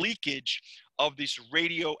prevent the leakage of these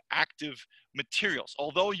radioactive materials.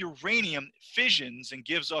 Although uranium fissions and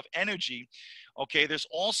gives off energy, okay, there's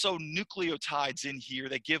also nucleotides in here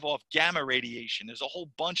that give off gamma radiation. There's a whole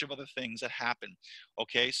bunch of other things that happen,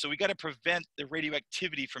 okay? So we got to prevent the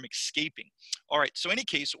radioactivity from escaping. All right, so in any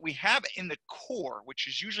case, what we have in the core, which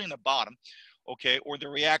is usually in the bottom, okay, or the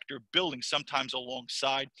reactor building, sometimes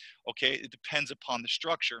alongside, okay, it depends upon the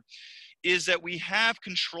structure, is that we have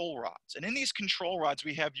control rods. And in these control rods,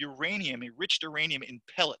 we have uranium, enriched uranium in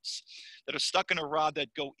pellets that are stuck in a rod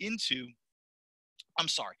that go into,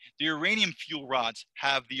 the uranium fuel rods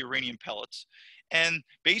have the uranium pellets. And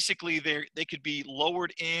basically they could be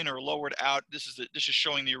lowered in or lowered out. This is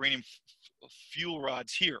showing the uranium fuel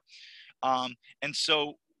rods here. And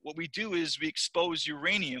so what we do is we expose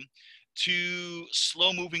uranium to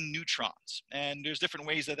slow moving neutrons. And there's different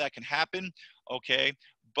ways that can happen, okay?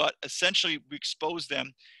 But essentially we expose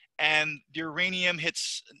them and the uranium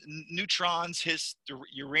hits neutrons, hits the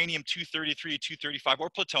uranium-233, 235, or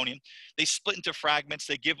plutonium. They split into fragments,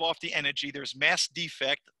 they give off the energy, there's mass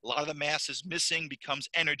defect, a lot of the mass is missing, becomes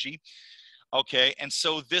energy. Okay, and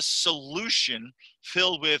so this solution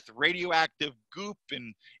filled with radioactive goop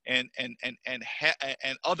and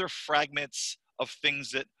other fragments of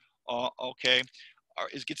things that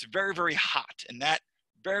gets very hot, and that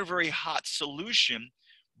very hot solution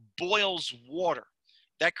boils water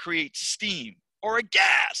that creates steam or a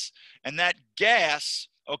gas, and that gas,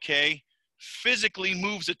 okay, physically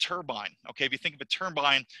moves a turbine. Okay, if you think of a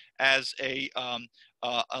turbine as a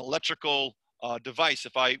electrical device,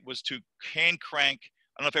 if I was to hand crank,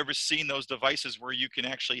 I don't know if you've ever seen those devices where you can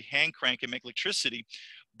actually hand crank and make electricity,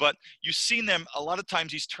 but you've seen them a lot of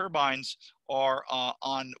times. These turbines are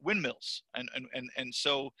on windmills, and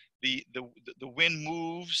so the wind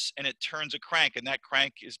moves and it turns a crank, and that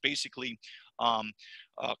crank is basically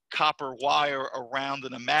copper wire around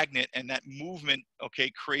in a magnet, and that movement,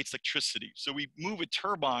 okay, creates electricity. So we move a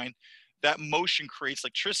turbine, that motion creates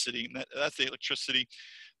electricity, and that's the electricity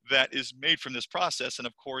that is made from this process. And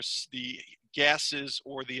of course, the gases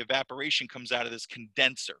or the evaporation comes out of this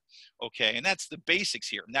condenser, okay? And that's the basics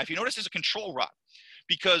here. Now, if you notice, there's a control rod,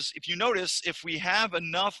 because if you notice, if we have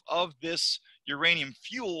enough of this uranium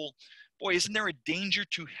fuel, boy, isn't there a danger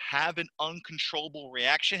to have an uncontrollable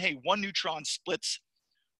reaction? Hey, one neutron splits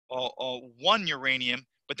one uranium,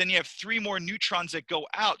 but then you have 3 more neutrons that go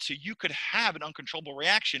out. So you could have an uncontrollable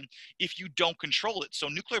reaction if you don't control it. So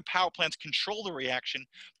nuclear power plants control the reaction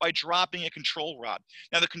by dropping a control rod.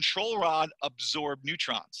 Now the control rod absorbs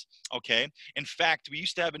neutrons, okay? In fact, we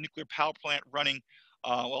used to have a nuclear power plant running,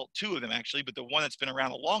 well, 2 of them actually, but the one that's been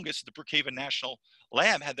around the longest, the Brookhaven National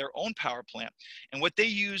Lab, had their own power plant. And what they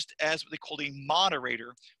used as what they called a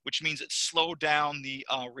moderator, which means it slowed down the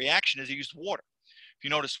reaction, is they used water. If you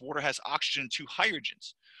notice, water has oxygen and 2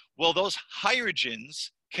 hydrogens. Well, those hydrogens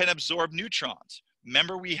can absorb neutrons.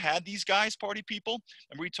 Remember we had these guys, party people?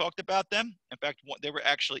 Remember we talked about them? In fact, they were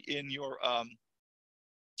actually in your, I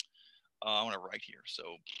want to write here. So,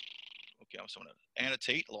 okay, I was going to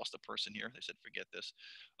annotate. Lost a person here. They said, forget this.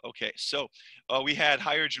 Okay, so we had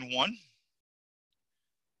hydrogen 1,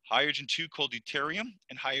 hydrogen 2 called deuterium,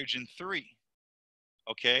 and hydrogen 3.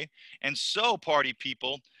 Okay, and so party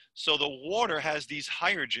people, so the water has these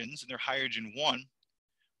hydrogens, and they're hydrogen 1,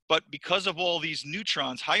 but because of all these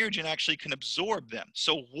neutrons, hydrogen actually can absorb them.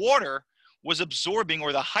 So water was absorbing,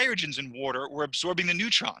 or the hydrogens in water were absorbing the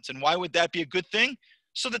neutrons. And why would that be a good thing?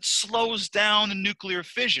 So that slows down the nuclear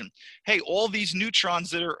fission. Hey, all these neutrons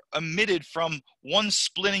that are emitted from one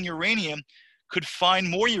splitting uranium could find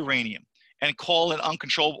more uranium and call it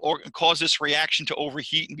uncontrollable, or cause this reaction to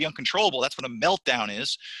overheat and be uncontrollable. That's what a meltdown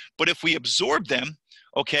is. But if we absorb them,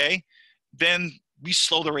 okay, then we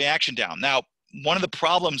slow the reaction down. Now, one of the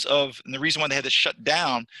problems of, and the reason why they had to shut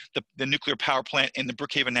down the nuclear power plant in the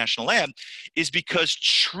Brookhaven National Lab, is because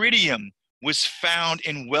tritium was found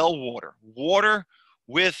in well water. Water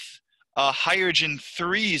with hydrogen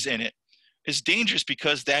 3s in it is dangerous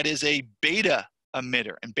because that is a beta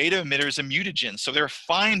emitter, and beta emitter is a mutagen. So they're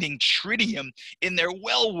finding tritium in their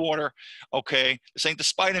well water. Okay, this ain't the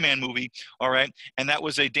Spider-Man movie, all right? And that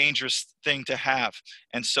was a dangerous thing to have,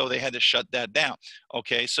 and so they had to shut that down.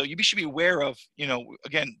 Okay, so you should be aware of, you know,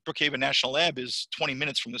 again, Brookhaven National Lab is 20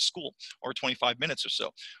 minutes from the school, or 25 minutes or so.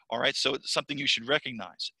 All right, so it's something you should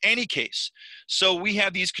recognize. Any case, so we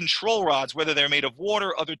have these control rods, whether they're made of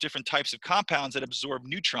water, other different types of compounds that absorb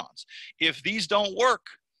neutrons. If these don't work,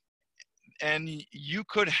 and you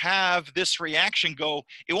could have this reaction go,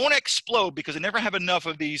 it won't explode because they never have enough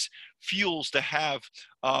of these fuels to have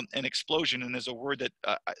an explosion. And there's a word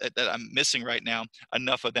that, that I'm missing right now,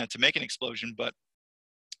 enough of that to make an explosion, but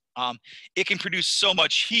it can produce so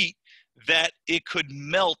much heat that it could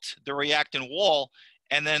melt the reactant wall,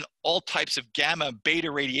 and then all types of gamma beta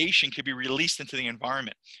radiation could be released into the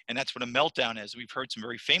environment. And that's what a meltdown is. We've heard some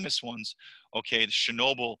very famous ones, okay, the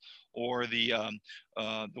Chernobyl, or the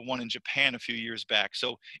one in Japan a few years back.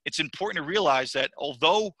 So it's important to realize that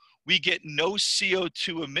although we get no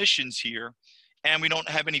CO2 emissions here, and we don't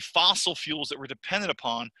have any fossil fuels that we're dependent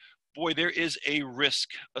upon, boy, there is a risk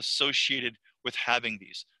associated with having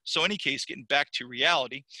these. So in any case, getting back to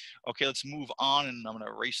reality, okay, let's move on, and I'm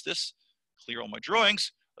gonna erase this, clear all my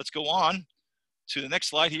drawings. Let's go on to the next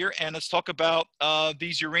slide here, and let's talk about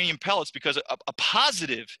these uranium pellets, because a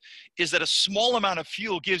positive is that a small amount of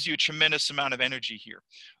fuel gives you a tremendous amount of energy here.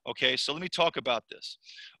 Okay, so let me talk about this.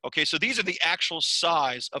 Okay, so these are the actual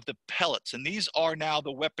size of the pellets, and these are now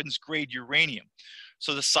the weapons grade uranium.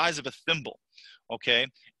 So the size of a thimble. Okay,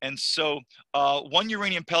 and so 1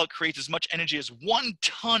 uranium pellet creates as much energy as 1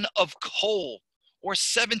 ton of coal, or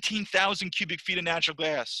 17,000 cubic feet of natural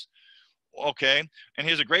gas. Okay, and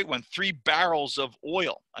here's a great one, 3 barrels of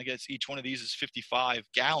oil. I guess each one of these is 55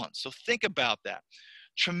 gallons. So think about that.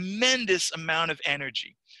 Tremendous amount of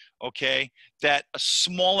energy, okay, that a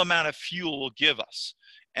small amount of fuel will give us.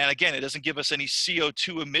 And again, it doesn't give us any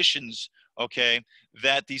CO2 emissions, okay,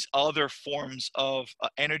 that these other forms of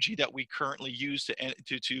energy that we currently use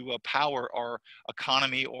to power our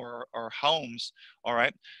economy or our homes, all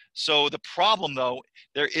right? So the problem, though,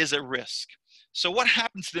 there is a risk. So what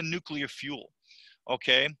happens to the nuclear fuel?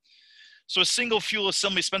 Okay, so a single fuel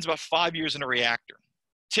assembly spends about 5 years in a reactor.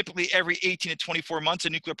 Typically every 18 to 24 months, a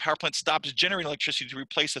nuclear power plant stops generating electricity to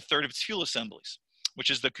replace 1/3 of its fuel assemblies, which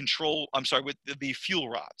is the control, I'm sorry, with the fuel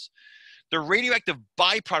rods. The radioactive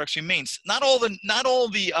byproducts remains. Not all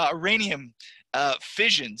the uranium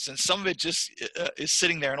fissions, and some of it just is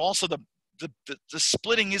sitting there, and also the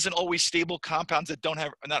splitting isn't always stable compounds that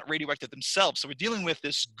are not radioactive themselves. So we're dealing with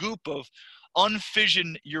this goop of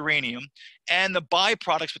unfissioned uranium, and the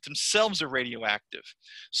byproducts with themselves are radioactive.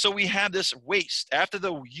 So we have this waste. After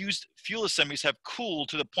the used fuel assemblies have cooled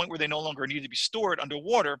to the point where they no longer need to be stored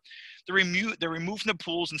underwater, they're removed from the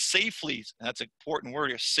pools and safely, and that's an important word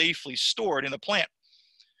here, safely stored in the plant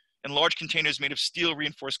in large containers made of steel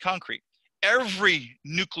reinforced concrete. Every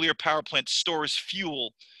nuclear power plant stores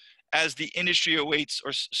fuel as the industry awaits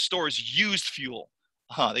or stores used fuel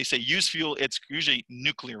They say used fuel, it's usually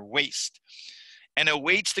nuclear waste, and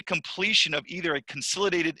awaits the completion of either a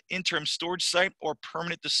consolidated interim storage site or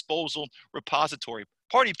permanent disposal repository.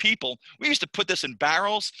 Party people, we used to put this in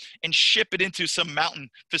barrels and ship it into some mountain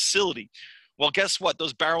facility. Well, guess what?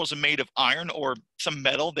 Those barrels are made of iron or some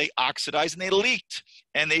metal. They oxidized and they leaked,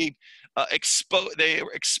 and they exposed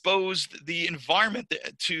the environment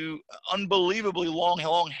to unbelievably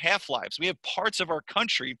long half-lives. We have parts of our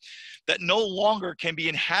country that no longer can be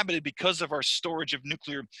inhabited because of our storage of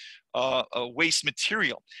nuclear waste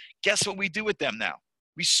material. Guess what we do with them now?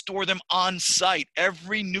 We store them on site.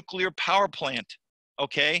 Every nuclear power plant,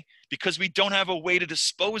 okay, because we don't have a way to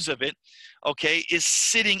dispose of it, okay, is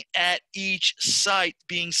sitting at each site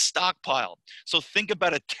being stockpiled. So think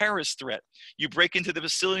about a terrorist threat. You break into the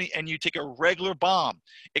facility and you take a regular bomb,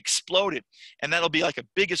 explode it, and that'll be like a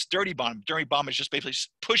biggest dirty bomb. Dirty bomb is just basically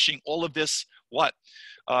pushing all of this,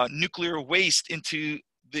 nuclear waste into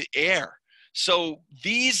the air. So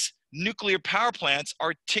these nuclear power plants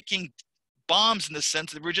are ticking bombs in the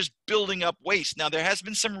sense that we're just building up waste. Now, there has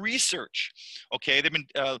been some research, okay?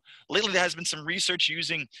 Lately there has been some research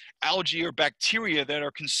using algae or bacteria that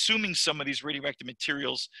are consuming some of these radioactive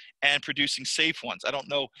materials and producing safe ones. I don't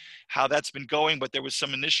know how that's been going, but there was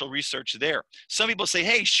some initial research there. Some people say,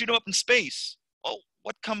 hey, shoot them up in space. Oh,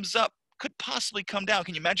 what comes up could possibly come down.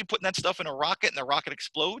 Can you imagine putting that stuff in a rocket and the rocket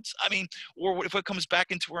explodes? I mean, or what if it comes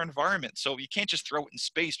back into our environment? So you can't just throw it in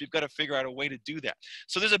space. We've got to figure out a way to do that.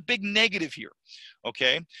 So there's a big negative here,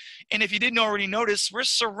 okay? And if you didn't already notice, we're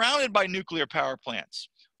surrounded by nuclear power plants.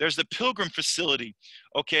 There's the Pilgrim facility,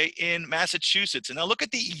 okay, in Massachusetts. And now look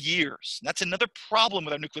at the years. And that's another problem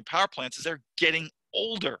with our nuclear power plants is they're getting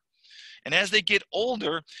older. And as they get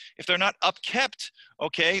older, if they're not upkept,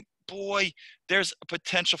 okay, boy, there's a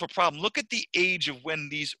potential for problem. Look at the age of when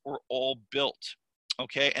these were all built,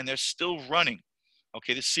 okay, and they're still running.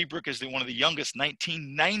 Okay, the Seabrook is one of the youngest,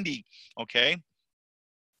 1990, okay.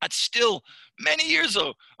 That's still many years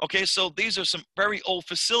ago, okay, so these are some very old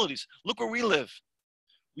facilities. Look where we live.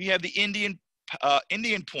 We have the Indian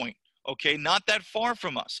Point, okay, not that far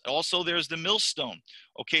from us. Also, there's the Millstone,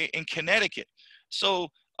 okay, in Connecticut. So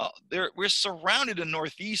we're surrounded in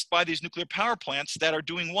Northeast by these nuclear power plants that are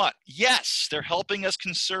doing what? Yes, they're helping us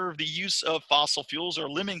conserve the use of fossil fuels or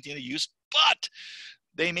limiting the use, but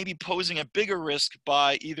they may be posing a bigger risk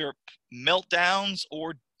by either meltdowns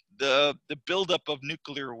or the buildup of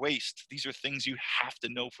nuclear waste. These are things you have to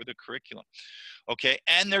know for the curriculum, okay?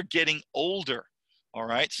 And they're getting older, all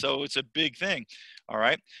right? So it's a big thing, all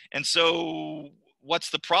right? And so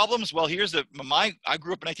what's the problems? Well, here's I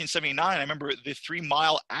grew up in 1979. I remember the 3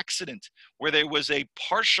 Mile accident where there was a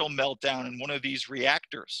partial meltdown in one of these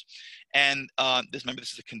reactors. And remember,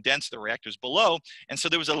 this is a condenser, the reactor's below. And so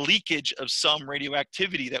there was a leakage of some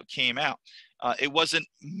radioactivity that came out. It wasn't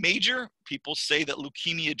major. People say that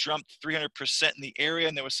leukemia jumped 300% in the area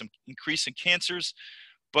and there was some increase in cancers.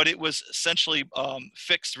 But it was essentially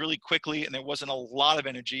fixed really quickly, and there wasn't a lot of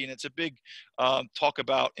energy. And it's a big talk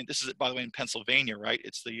about, and this is, by the way, in Pennsylvania, right?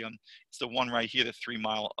 It's the one right here, the 3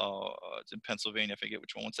 Mile. It's in Pennsylvania. I forget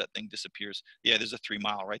which one. Once that thing disappears, yeah, there's a 3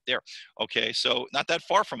 Mile right there. Okay, so not that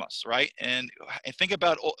far from us, right? And think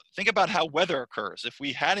about how weather occurs. If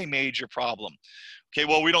we had a major problem, okay,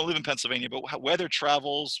 well, we don't live in Pennsylvania, but weather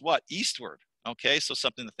travels what? Eastward. Okay, so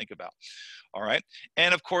something to think about. All right.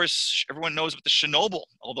 And of course, everyone knows about the Chernobyl,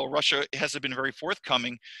 although Russia hasn't been very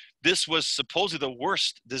forthcoming. This was supposedly the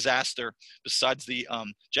worst disaster besides the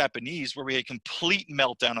Japanese, where we had complete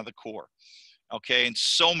meltdown of the core. Okay. And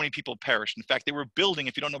so many people perished. In fact, they were building,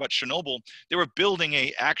 if you don't know about Chernobyl, they were building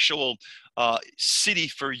a actual city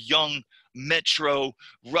for young metro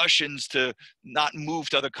Russians to not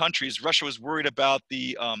move to other countries. Russia was worried about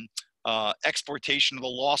the exportation, of the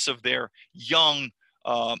loss of their young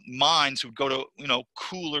minds who would go to,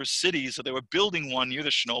 cooler cities. So they were building one near the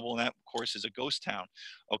Chernobyl, and that, of course, is a ghost town,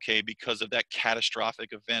 okay, because of that catastrophic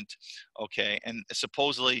event, okay. And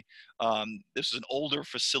supposedly this was an older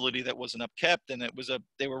facility that wasn't upkept, and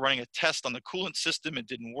they were running a test on the coolant system. It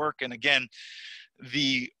didn't work, and again,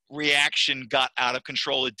 the reaction got out of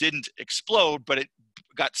control. It didn't explode, but it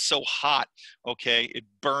got so hot, okay, it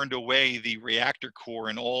burned away the reactor core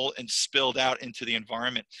and spilled out into the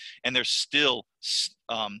environment. And they're still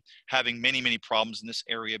having many, many problems in this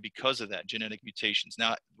area because of that, genetic mutations.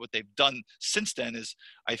 Now, what they've done since then is,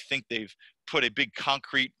 I think they've put a big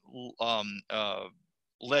concrete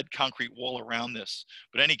lead concrete wall around this.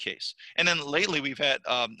 But in any case, and then lately we've had,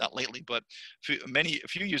 not lately, but a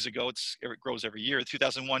few years ago, it grows every year,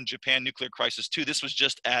 2001 Japan nuclear crisis 2. This was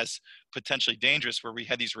just as potentially dangerous, where we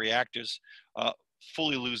had these reactors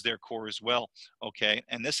fully lose their core as well. Okay,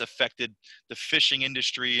 and this affected the fishing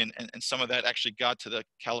industry, and some of that actually got to the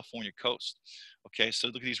California coast. Okay, so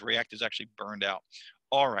look at these reactors actually burned out.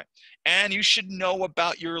 All right, and you should know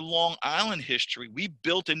about your Long Island history. We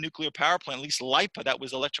built a nuclear power plant, at least LIPA, that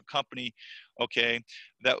was electric company, okay,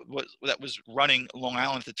 that was running Long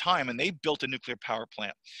Island at the time, and they built a nuclear power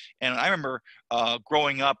plant. And I remember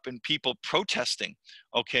growing up and people protesting,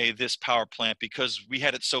 okay, this power plant because we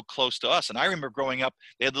had it so close to us. And I remember growing up,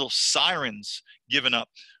 they had little sirens given up,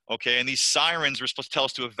 okay, and these sirens were supposed to tell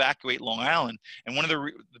us to evacuate Long Island. And one of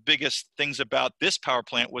the biggest things about this power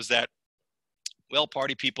plant was that, well,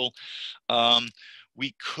 party people,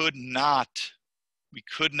 we could not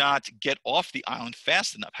get off the island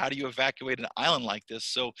fast enough. How do you evacuate an island like this?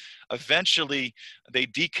 So eventually they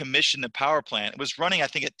decommissioned the power plant. It was running, I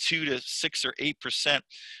think, at 2 to 6 or 8%,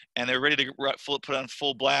 and they're ready to put on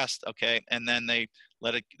full blast. Okay, and then they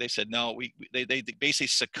let it. They said no. They basically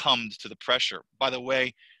succumbed to the pressure. By the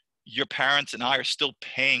way, your parents and I are still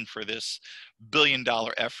paying for this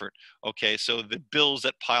billion-dollar effort. Okay, so the bills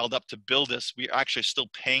that piled up to build this, we are actually still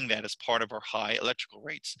paying that as part of our high electrical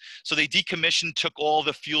rates. So they decommissioned, took all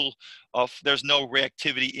the fuel off. There's no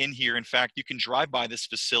reactivity in here. In fact, you can drive by this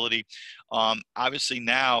facility. Obviously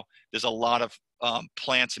now there's a lot of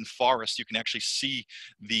plants and forests. You can actually see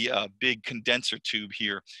the big condenser tube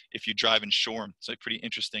here if you drive in Shoreham. So pretty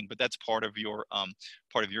interesting, but that's part of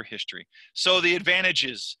your history. So the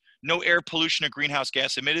advantages: no air pollution or greenhouse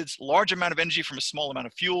gas emitted, large amount of energy from a small amount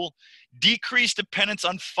of fuel, decreased dependence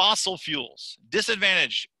on fossil fuels.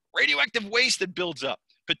 Disadvantage: radioactive waste that builds up,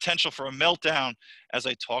 potential for a meltdown, as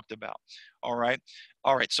I talked about. All right.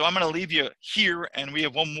 So I'm going to leave you here, and we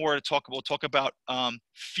have one more to talk about. We'll talk about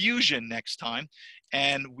fusion next time,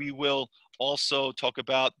 and we will also talk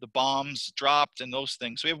about the bombs dropped and those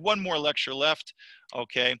things. So we have one more lecture left.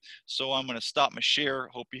 Okay, so I'm going to stop my share.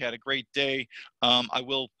 Hope you had a great day. I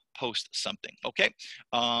will post something, okay,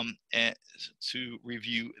 and to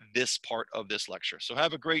review this part of this lecture. So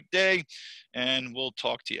have a great day, and we'll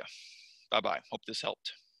talk to you. Bye-bye. Hope this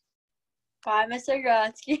helped. Bye, Mr.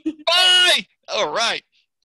 Grotsky. Bye! All right.